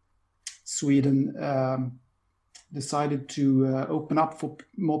 Sweden decided to open up for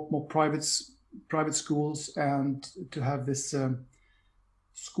more private schools and to have this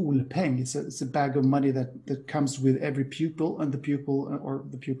skolpeng. It's a bag of money that comes with every pupil, and the pupil or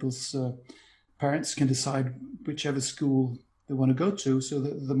the pupil's parents can decide whichever school they want to go to. So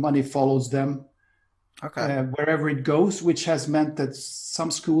the money follows them wherever it goes, which has meant that some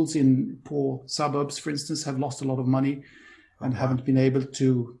schools in poor suburbs, for instance, have lost a lot of money and haven't been able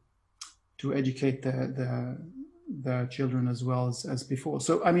to educate their children as well as before.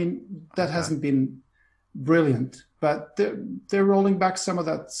 So, I mean, that hasn't been brilliant, but they're rolling back some of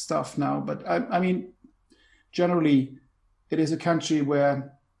that stuff now. But I mean, generally, it is a country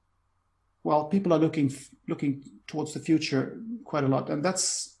where, well, people are looking towards the future quite a lot, and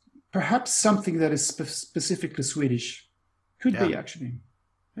that's perhaps something that is specifically Swedish. Could be, actually.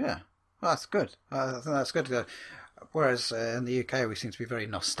 Yeah, well, that's good. I think that's good. Whereas in the UK, we seem to be very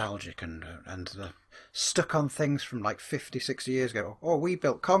nostalgic and stuck on things from like 50, 60 years ago. Oh, we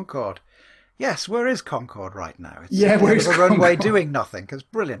built Concorde. Yes, where is Concorde right now? Where's a runway doing nothing? It's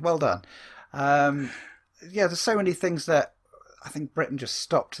brilliant. Well done. There's so many things that I think Britain just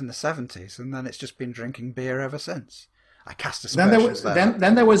stopped in the 70s, and then it's just been drinking beer ever since. I cast aspersions there.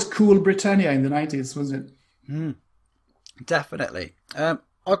 Then there was Cool Britannia in the 90s, wasn't it? Definitely.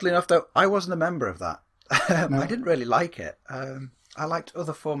 Oddly enough, though, I wasn't a member of that. No. I didn't really like it. I liked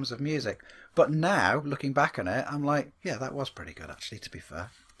other forms of music. But now, looking back on it, I'm like, yeah, that was pretty good, actually, to be fair.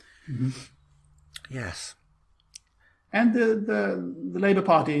 Mm-hmm. Yes. And the Labour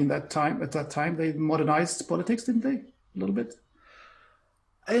Party at that time, they modernized politics, didn't they? A little bit?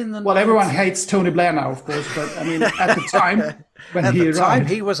 Everyone hates Tony Blair now, of course, but I mean, at the time when he arrived,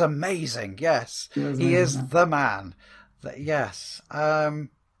 he was amazing. Yes, he is the man. Yes. That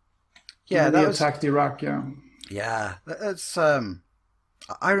attacked Iraq. Yeah, it's.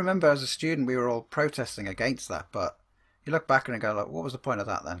 I remember as a student we were all protesting against that, but you look back and go, like, what was the point of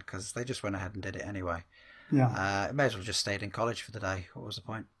that then? Because they just went ahead and did it anyway. Yeah. It may as well just stayed in college for the day. What was the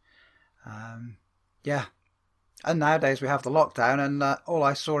point? Yeah. And nowadays we have the lockdown, and all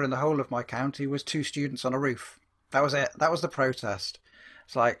I saw in the whole of my county was 2 students on a roof. That was it. That was the protest.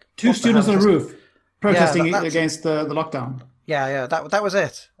 It's like 2 students on a roof protesting against the lockdown. Yeah. That was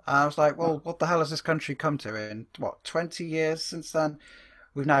it. I was like, well, what the hell has this country come to in 20 years since then?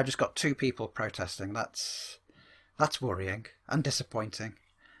 We've now just got 2 people protesting. That's worrying and disappointing.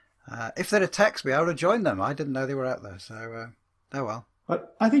 If they'd have texted me, I would have joined them. I didn't know they were out there. So, oh well.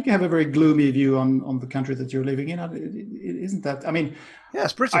 But I think you have a very gloomy view on the country that you're living in. Isn't that? I mean, yeah,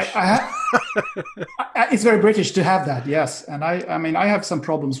 it's British. It's very British to have that, yes. And I mean, I have some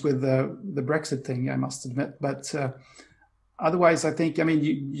problems with the Brexit thing, I must admit. But otherwise, I think, I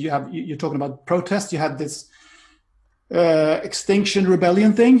mean, you're talking about protests. You had this Extinction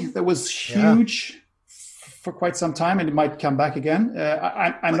Rebellion thing that was huge for quite some time, and it might come back again.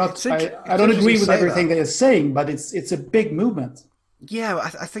 I don't agree with everything they are saying, but it's a big movement. Yeah,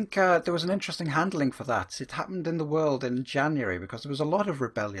 I think there was an interesting handling for that. It happened in the world in January because there was a lot of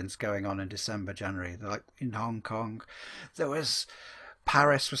rebellions going on in December, January. Like in Hong Kong,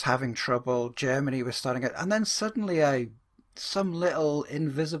 Paris was having trouble, Germany was starting it, and then suddenly a some little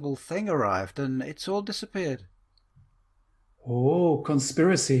invisible thing arrived and it's all disappeared. Oh,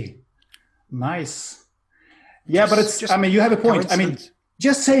 conspiracy. Nice. Yeah, but it's, Just I mean, you have a point. I mean,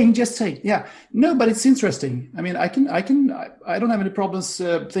 just saying. Yeah. No, but it's interesting. I mean, I don't have any problems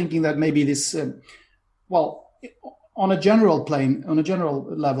thinking that maybe this, well, on a general plane, on a general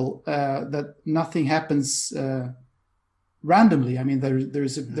level, that nothing happens randomly. I mean, there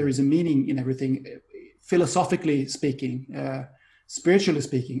is a meaning in everything. Philosophically speaking, spiritually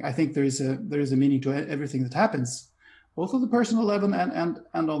speaking, I think there is a meaning to everything that happens, both on the personal level and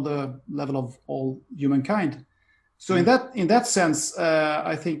on the level of all humankind. So in that sense,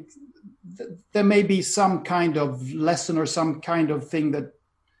 I think there may be some kind of lesson or some kind of thing that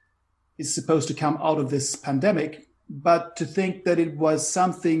is supposed to come out of this pandemic. But to think that it was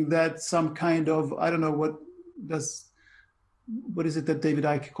something that some kind of, I don't know what is it that David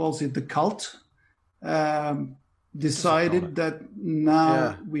Icke calls it, the cult, decided that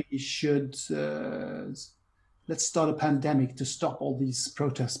now we should let's start a pandemic to stop all these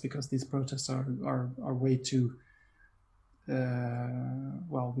protests, because these protests are way too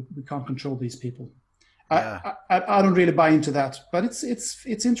we can't control these people. I don't really buy into that, but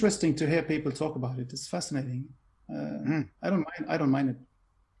it's interesting to hear people talk about it. It's fascinating. I don't mind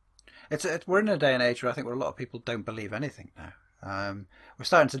it. We're in a day and age where I think where a lot of people don't believe anything now. We're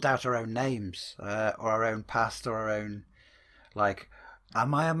starting to doubt our own names, or our own past, or our own, like,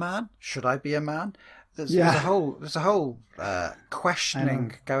 am I a man? Should I be a man? There's a whole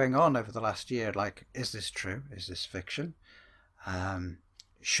questioning going on over the last year. Like, is this true? Is this fiction?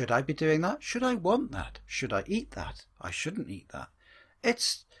 Should I be doing that? Should I want that? Should I eat that? I shouldn't eat that.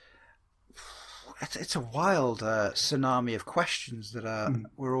 It's a wild tsunami of questions that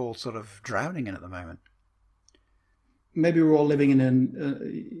we're all sort of drowning in at the moment. Maybe we're all living in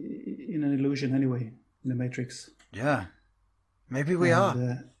an illusion anyway, in the Matrix. Yeah, maybe we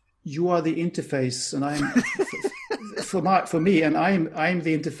are. You are the interface, and I'm for me, and I'm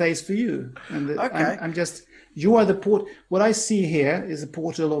the interface for you. And okay. I'm just, you are the port. What I see here is a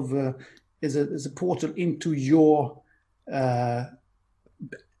portal of is a portal into your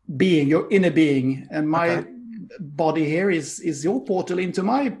being, your inner being, and my body here is your portal into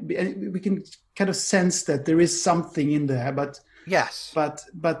my. We can kind of sense that there is something in there, but yes, but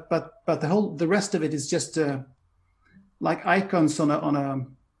the rest of it is just like icons on a.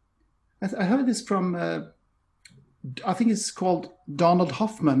 I heard this from I think it's called Donald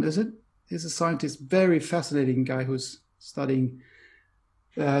Hoffman. Is it? He's a scientist, very fascinating guy who's studying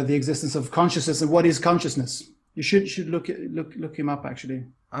the existence of consciousness and what is consciousness. You should look him up, actually.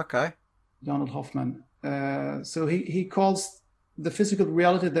 Okay. Donald Hoffman. So he calls the physical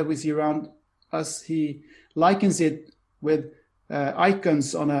reality that we see around us, he likens it with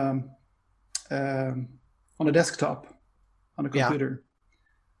icons on a desktop, on a computer.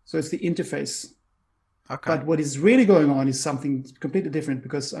 So it's the interface. Okay. But what is really going on is something completely different,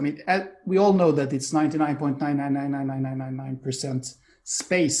 because, I mean, we all know that it's 99.9999999%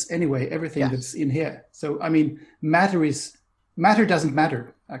 space anyway, everything that's in here. So, I mean, matter doesn't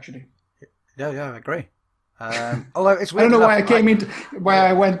matter, actually. Yeah, I agree. Although it's weird. I don't know why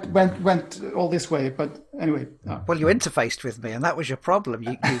I went all this way, but anyway. Well, you interfaced with me, and that was your problem.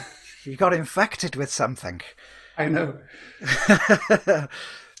 You got infected with something. I know.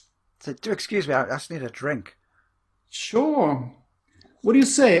 So, do excuse me, I just need a drink. Sure. What do you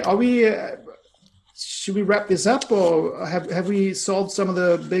say? Are we? Should we wrap this up, or have we solved some of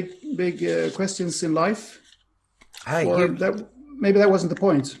the big questions in life? Hey, maybe that wasn't the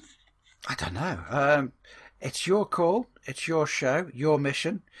point. I don't know. It's your call. It's your show. Your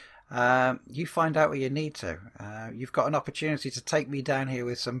mission. You find out where you need to. You've got an opportunity to take me down here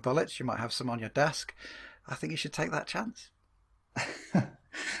with some bullets. You might have some on your desk. I think you should take that chance.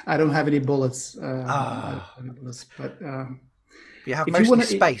 I don't have any bullets. But you have mostly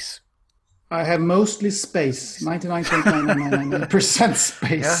space. I have mostly space. 99.9999%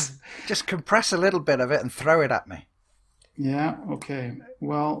 space. Yeah. Just compress a little bit of it and throw it at me. Yeah. Okay.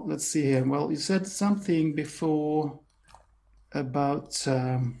 Well, let's see here. Well, you said something before about.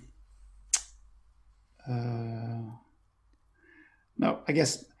 No, I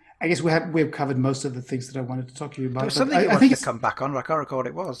guess we've covered most of the things that I wanted to talk to you about. There was something you wanted to come back on. I can't recall what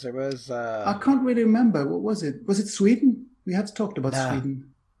it was. It was. I can't really remember. What was it? Was it Sweden? We have talked about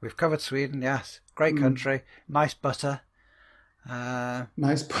Sweden. We've covered Sweden. Yes, great country. Nice butter.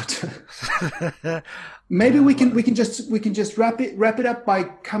 Nice butter. Maybe we can just wrap it up by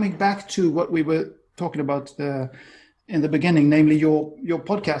coming back to what we were talking about in the beginning, namely your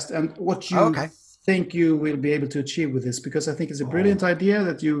podcast and what you think you will be able to achieve with this, because I think it's a brilliant idea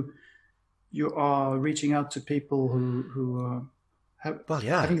that you you are reaching out to people who have Well,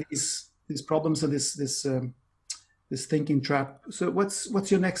 yeah. having these problems and this thinking trap. So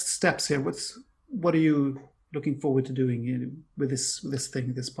what's your next steps here? What are you looking forward to doing with this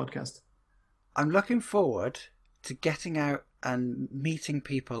podcast? I'm looking forward to getting out and meeting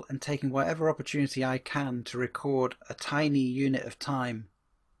people and taking whatever opportunity I can to record a tiny unit of time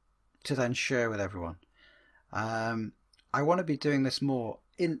to then share with everyone. I want to be doing this more.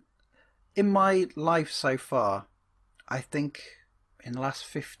 In my life so far, I think in the last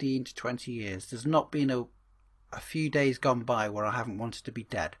 15 to 20 years, there's not been a few days gone by where I haven't wanted to be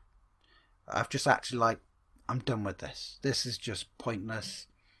dead. I've just actually like, I'm done with this. This is just pointless.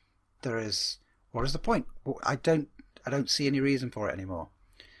 What is the point? I don't see any reason for it anymore.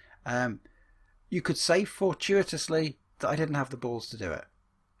 You could say fortuitously that I didn't have the balls to do it.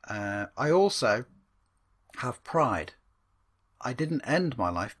 I also have pride. I didn't end my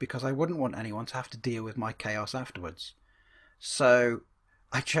life because I wouldn't want anyone to have to deal with my chaos afterwards. So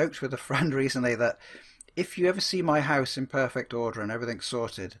I joked with a friend recently that if you ever see my house in perfect order and everything's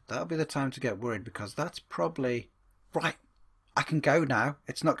sorted, that'll be the time to get worried, because that's probably right. I can go now.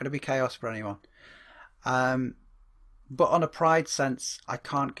 It's not going to be chaos for anyone. But on a pride sense, I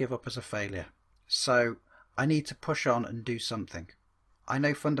can't give up as a failure. So I need to push on and do something. I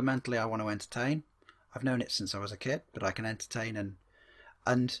know fundamentally I want to entertain. I've known it since I was a kid, that I can entertain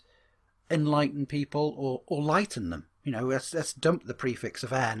and enlighten people or lighten them. You know, let's dump the prefix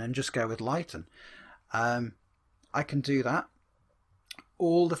of "en" and just go with lighten. I can do that.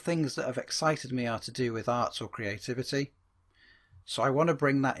 All the things that have excited me are to do with arts or creativity. So I want to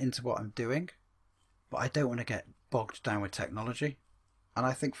bring that into what I'm doing, but I don't want to get bogged down with technology. And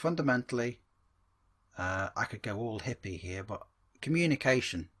I think fundamentally, I could go all hippie here, but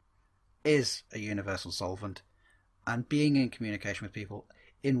communication is a universal solvent, and being in communication with people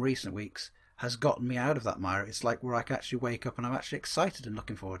in recent weeks has gotten me out of that mire. It's like where I can actually wake up and I'm actually excited and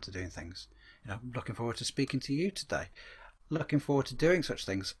looking forward to doing things. You know, looking forward to speaking to you today, looking forward to doing such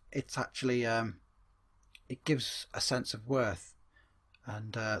things. It's actually it gives a sense of worth,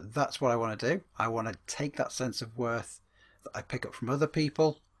 and that's what I want to do. I want to take that sense of worth that I pick up from other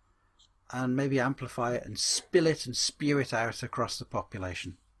people and maybe amplify it and spill it and spew it out across the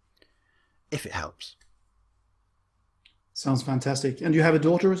population, if it helps. Sounds fantastic. And you have a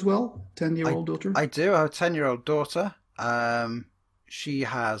daughter as well? 10-year-old daughter? I do. I have a 10-year-old daughter. She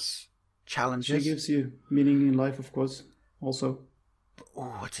has challenges. She gives you meaning in life, of course, also.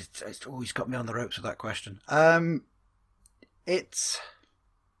 Oh, it's always got me on the ropes with that question. I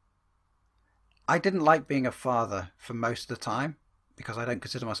didn't like being a father for most of the time because I don't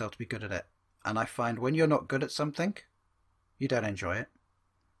consider myself to be good at it. And I find when you're not good at something, you don't enjoy it.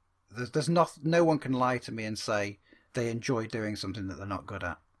 There's no one can lie to me and say they enjoy doing something that they're not good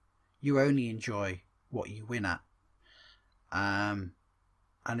at. You only enjoy what you win at. And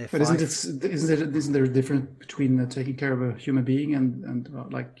if but isn't there a difference between taking care of a human being and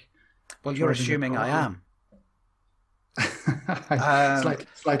like? Well, you're assuming I am.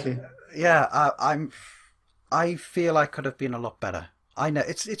 Slightly. Yeah, I feel I could have been a lot better. I know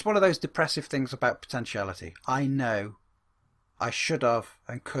it's one of those depressive things about potentiality. I know I should have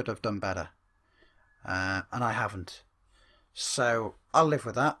and could have done better, and I haven't. So I'll live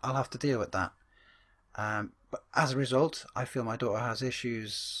with that. I'll have to deal with that. But as a result, I feel my daughter has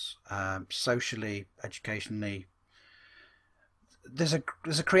issues socially, educationally. There's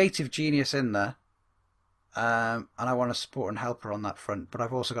a creative genius in there, and I want to support and help her on that front. But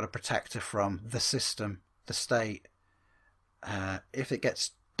I've also got to protect her from the system, the state. If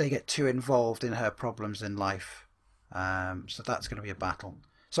they get too involved in her problems in life, so that's going to be a battle.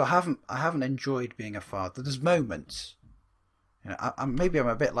 So I haven't enjoyed being a father. There's moments, you know, maybe I'm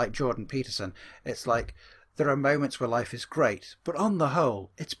a bit like Jordan Peterson. It's like there are moments where life is great, but on the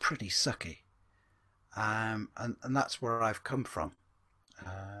whole, it's pretty sucky. And that's where I've come from.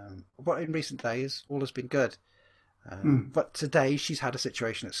 But in recent days, all has been good. But today, she's had a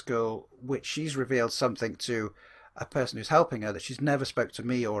situation at school which she's revealed something to a person who's helping her that she's never spoke to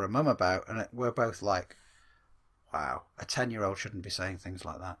me or a mum about, and we're both like, wow, a 10-year-old shouldn't be saying things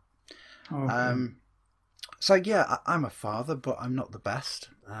like that. Okay. So yeah, I'm a father, but I'm not the best.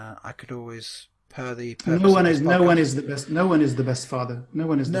 I could always, no one is the best. No one is the best father. No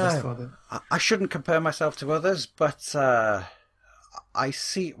one is the best father. I shouldn't compare myself to others, but when I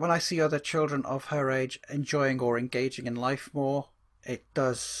see other children of her age enjoying or engaging in life more, it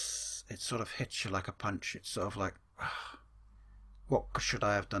sort of hits you like a punch. It's sort of like, what should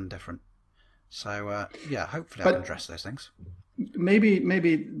I have done different? So yeah, hopefully I can address those things.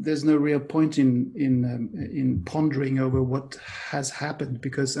 maybe there's no real point in pondering over what has happened,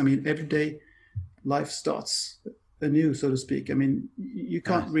 because I mean every day life starts anew, so to speak. I mean you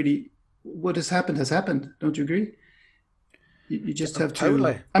can't really, what has happened. Don't you agree? You just have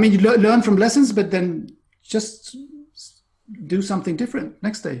totally. to. I mean, you learn from lessons, but then just do something different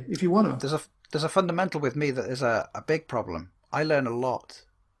next day if you want to. There's a fundamental with me that is a big problem. I learn a lot,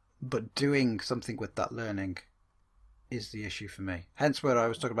 but doing something with that learning is the issue for me. Hence where I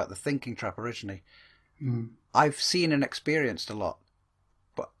was talking about the thinking trap originally. I've seen and experienced a lot,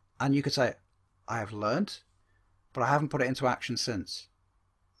 and you could say I have learned, but I haven't put it into action since.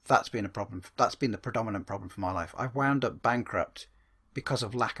 That's been a problem. That's been the predominant problem for my life. I've wound up bankrupt because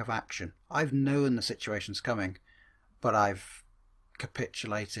of lack of action. I've known the situation's coming, but I've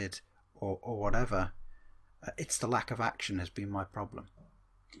capitulated or whatever. It's the lack of action has been my problem.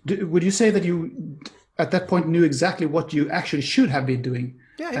 Would you say that you, at that point, knew exactly what you actually should have been doing?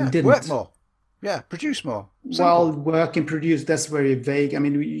 And didn't? Work more. Yeah, produce more. Simple. Well, work and produce, that's very vague. I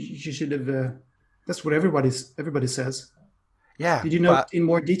mean, you should have... that's what everybody says. Yeah. Did you know in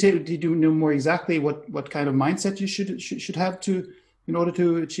more detail? Did you know more exactly what kind of mindset you should have in order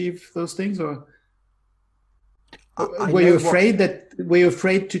to achieve those things, or were you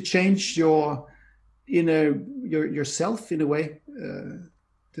afraid to change your yourself in a way,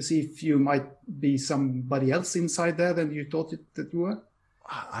 to see if you might be somebody else inside there than you thought that you were?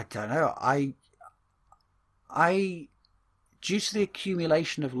 I don't know. I due to the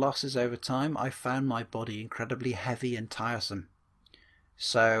accumulation of losses over time, I found my body incredibly heavy and tiresome.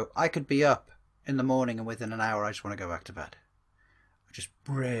 So I could be up in the morning and within an hour I just want to go back to bed. I'm just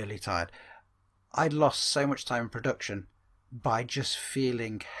really tired. I'd lost so much time in production by just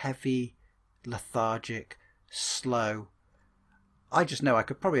feeling heavy, lethargic, slow. I just know I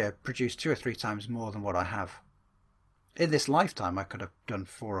could probably have produced 2 or 3 times more than what I have. In this lifetime I could have done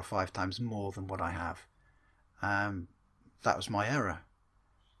 4 or 5 times more than what I have. That was my error.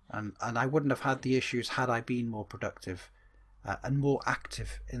 And I wouldn't have had the issues had I been more productive and more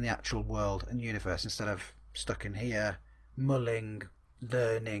active in the actual world and universe instead of stuck in here, mulling,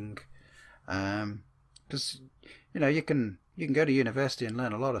 learning. Because, you can go to university and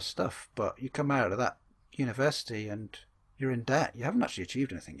learn a lot of stuff, but you come out of that university and you're in debt. You haven't actually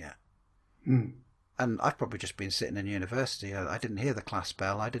achieved anything yet. And I've probably just been sitting in university. I didn't hear the class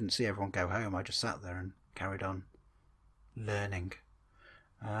bell. I didn't see everyone go home. I just sat there and carried on learning.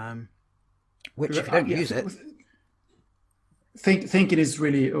 Which, if you don't use it... Thinking is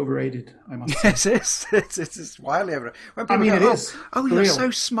really overrated, I must say. Yes, it's wildly overrated. It is. Oh, you're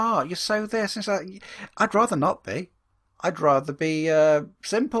so smart. You're so this. It's like, I'd rather not be. I'd rather be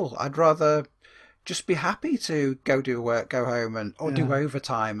simple. I'd rather just be happy to go do work, go home, or do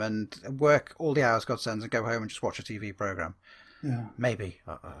overtime and work all the hours God sends and go home and just watch a TV program. Yeah. Maybe.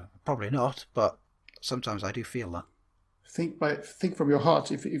 Probably not, but sometimes I do feel that. Think from your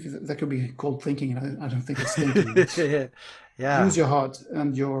heart. If that could be called thinking, I don't think it's thinking. Yeah. Use your heart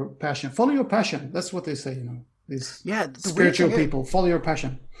and your passion. Follow your passion. That's what they say. These spiritual people. Follow your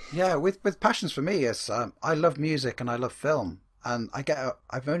passion. Yeah, with passions for me is I love music and I love film, and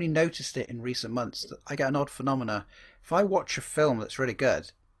I've only noticed it in recent months that I get an odd phenomena. If I watch a film that's really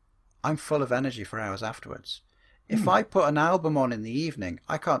good, I'm full of energy for hours afterwards. If I put an album on in the evening,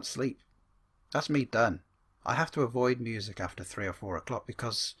 I can't sleep. That's me done. I have to avoid music after 3 or 4 o'clock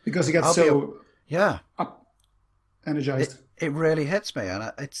because you get up, energized. It really hits me,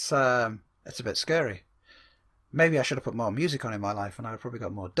 and it's a bit scary. Maybe I should have put more music on in my life, and I would probably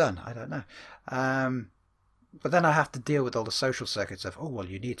got more done. I don't know. But then I have to deal with all the social circuits of,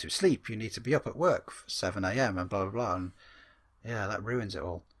 you need to sleep, you need to be up at work for 7 a.m. and blah blah blah, and that ruins it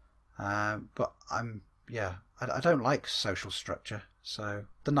all. But I don't like social structure. So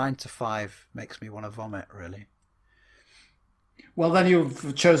the 9 to 5 makes me want to vomit, really. Well, then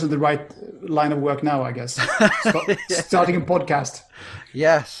you've chosen the right line of work now, I guess. Starting a podcast.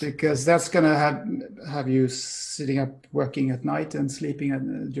 Yes. Because that's going to have you sitting up working at night and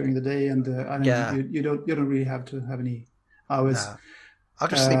sleeping during the day. And you don't really have to have any hours. No. I'll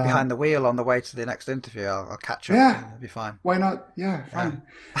just sleep behind the wheel on the way to the next interview. I'll catch up. Yeah. It'll be fine. Why not? Yeah, fine.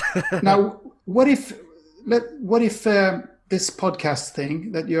 Now, what if this podcast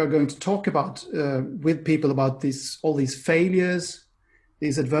thing that you are going to talk about with people about all these failures,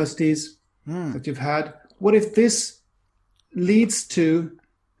 these adversities that you've had, what if this leads to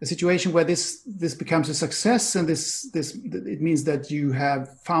a situation where this becomes a success, and it means that you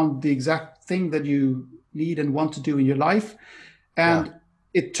have found the exact thing that you need and want to do in your life, and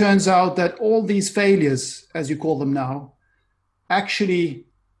it turns out that all these failures, as you call them now, actually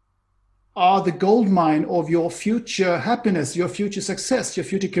are the gold mine of your future happiness, your future success, your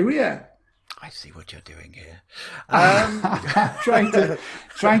future career. I see what you're doing here.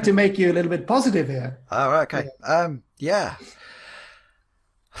 Trying to make you a little bit positive here. Oh, okay. Yeah.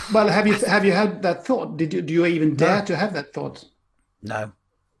 Well, have you had that thought? Do you even dare to have that thought? No.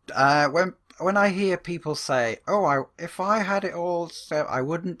 When I hear people say, "Oh, if I had it all, so I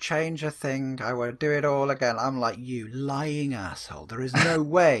wouldn't change a thing. I would do it all again," I'm like, "You lying asshole! There is no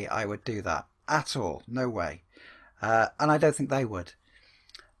way I would do that at all. No way." And I don't think they would.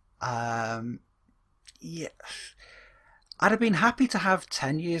 Yeah. I'd have been happy to have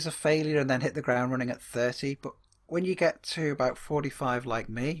 10 years of failure and then hit the ground running at 30, but when you get to about 45 like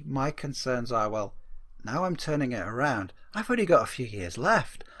me, my concerns are, well, now I'm turning it around. I've only got a few years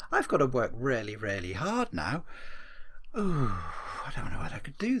left. I've got to work really, really hard now. Ooh, I don't know whether I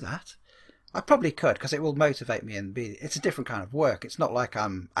could do that. I probably could, because it will motivate me and it's a different kind of work. It's not like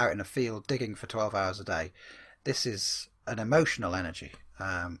I'm out in a field digging for 12 hours a day. This is an emotional energy,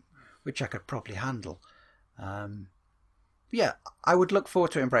 which I could probably handle. Yeah, I would look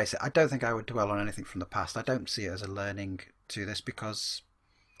forward to embrace it. I don't think I would dwell on anything from the past. I don't see it as a learning to this because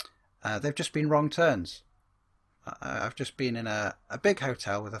they've just been wrong turns. I've just been in a big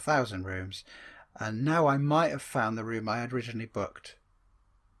hotel with 1,000 rooms, and now I might have found the room I had originally booked.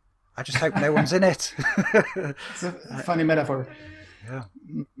 I just hope no one's in it. It's a funny metaphor. Yeah.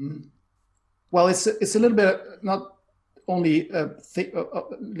 Mm-hmm. Well, it's a little bit not only a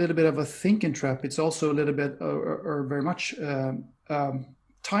little bit of a thinking trap. It's also a little bit or very much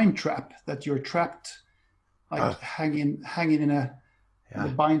time trap, that you're trapped, like hanging in a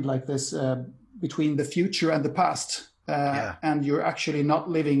bind like this between the future and the past, and you're actually not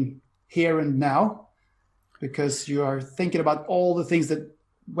living here and now because you are thinking about all the things that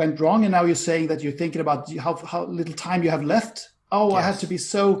went wrong, and now you're saying that you're thinking about how little time you have left. Oh, yes. I have to be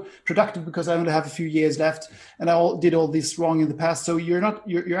so productive because I only have a few years left, and I did all this wrong in the past. So you're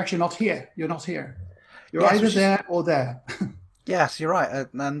actually not here. You're not here. You're either there or there. Yes, you're right.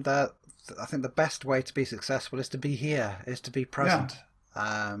 And I think the best way to be successful is to be here, is to be present.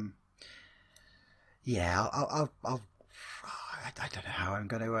 Yeah. I'll I don't know how I'm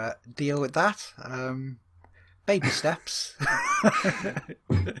going to deal with that. Baby steps.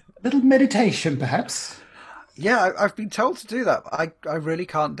 Little meditation, perhaps. Yeah, I've been told to do that. I really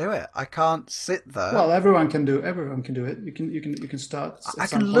can't do it. I can't sit there. Well, everyone can do it. You can start. I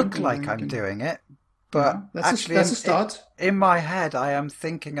can look like I'm doing it, but actually, that's a start. In my head, I am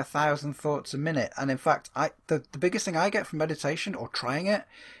thinking 1,000 thoughts a minute, and in fact, the biggest thing I get from meditation or trying it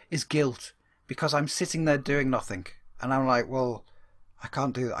is guilt, because I'm sitting there doing nothing, and I'm like, well, I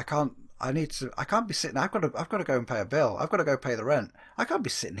can't do that. I can't be sitting. I've got to go and pay a bill. I've got to go pay the rent. I can't be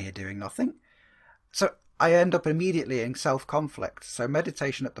sitting here doing nothing. So I end up immediately in self-conflict. So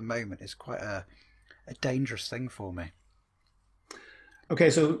meditation at the moment is quite a dangerous thing for me. Okay,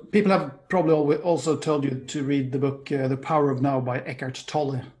 so people have probably also told you to read the book The Power of Now by Eckhart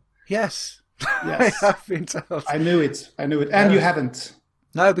Tolle. Yes. I have been told. I knew it. And you haven't.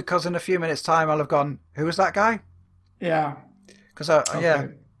 No, because in a few minutes' time I'll have gone, who was that guy? Yeah. Because, yeah.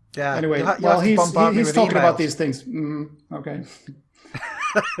 Anyway, he's talking about these things. Okay.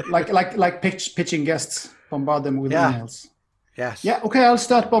 like pitching guests, bombard them with emails. Yes. Yeah. Okay. I'll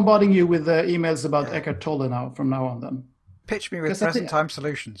start bombarding you with emails about Eckhart Tolle from now on. Then pitch me with present time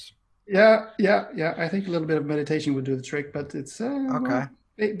solutions. Yeah. I think a little bit of meditation would do the trick, but it's okay. Well,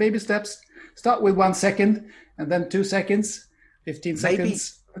 baby steps. Start with 1 second, and then 2 seconds, 15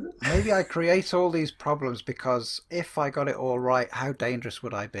 seconds. Maybe I create all these problems because if I got it all right, how dangerous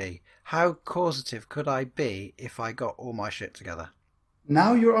would I be? How causative could I be if I got all my shit together?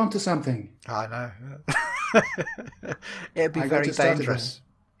 Now you're onto something. I know. It'd be very dangerous.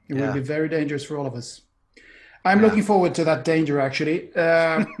 It would be very dangerous for all of us. I'm looking forward to that danger, actually.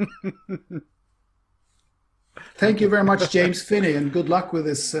 Thank you very much, James Finney, and good luck with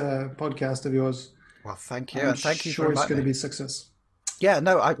this podcast of yours. Well, thank you. And thank you for inviting me. I'm sure it's going to be a success. Yeah,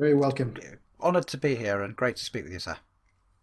 no, very welcome. Honoured to be here and great to speak with you, sir.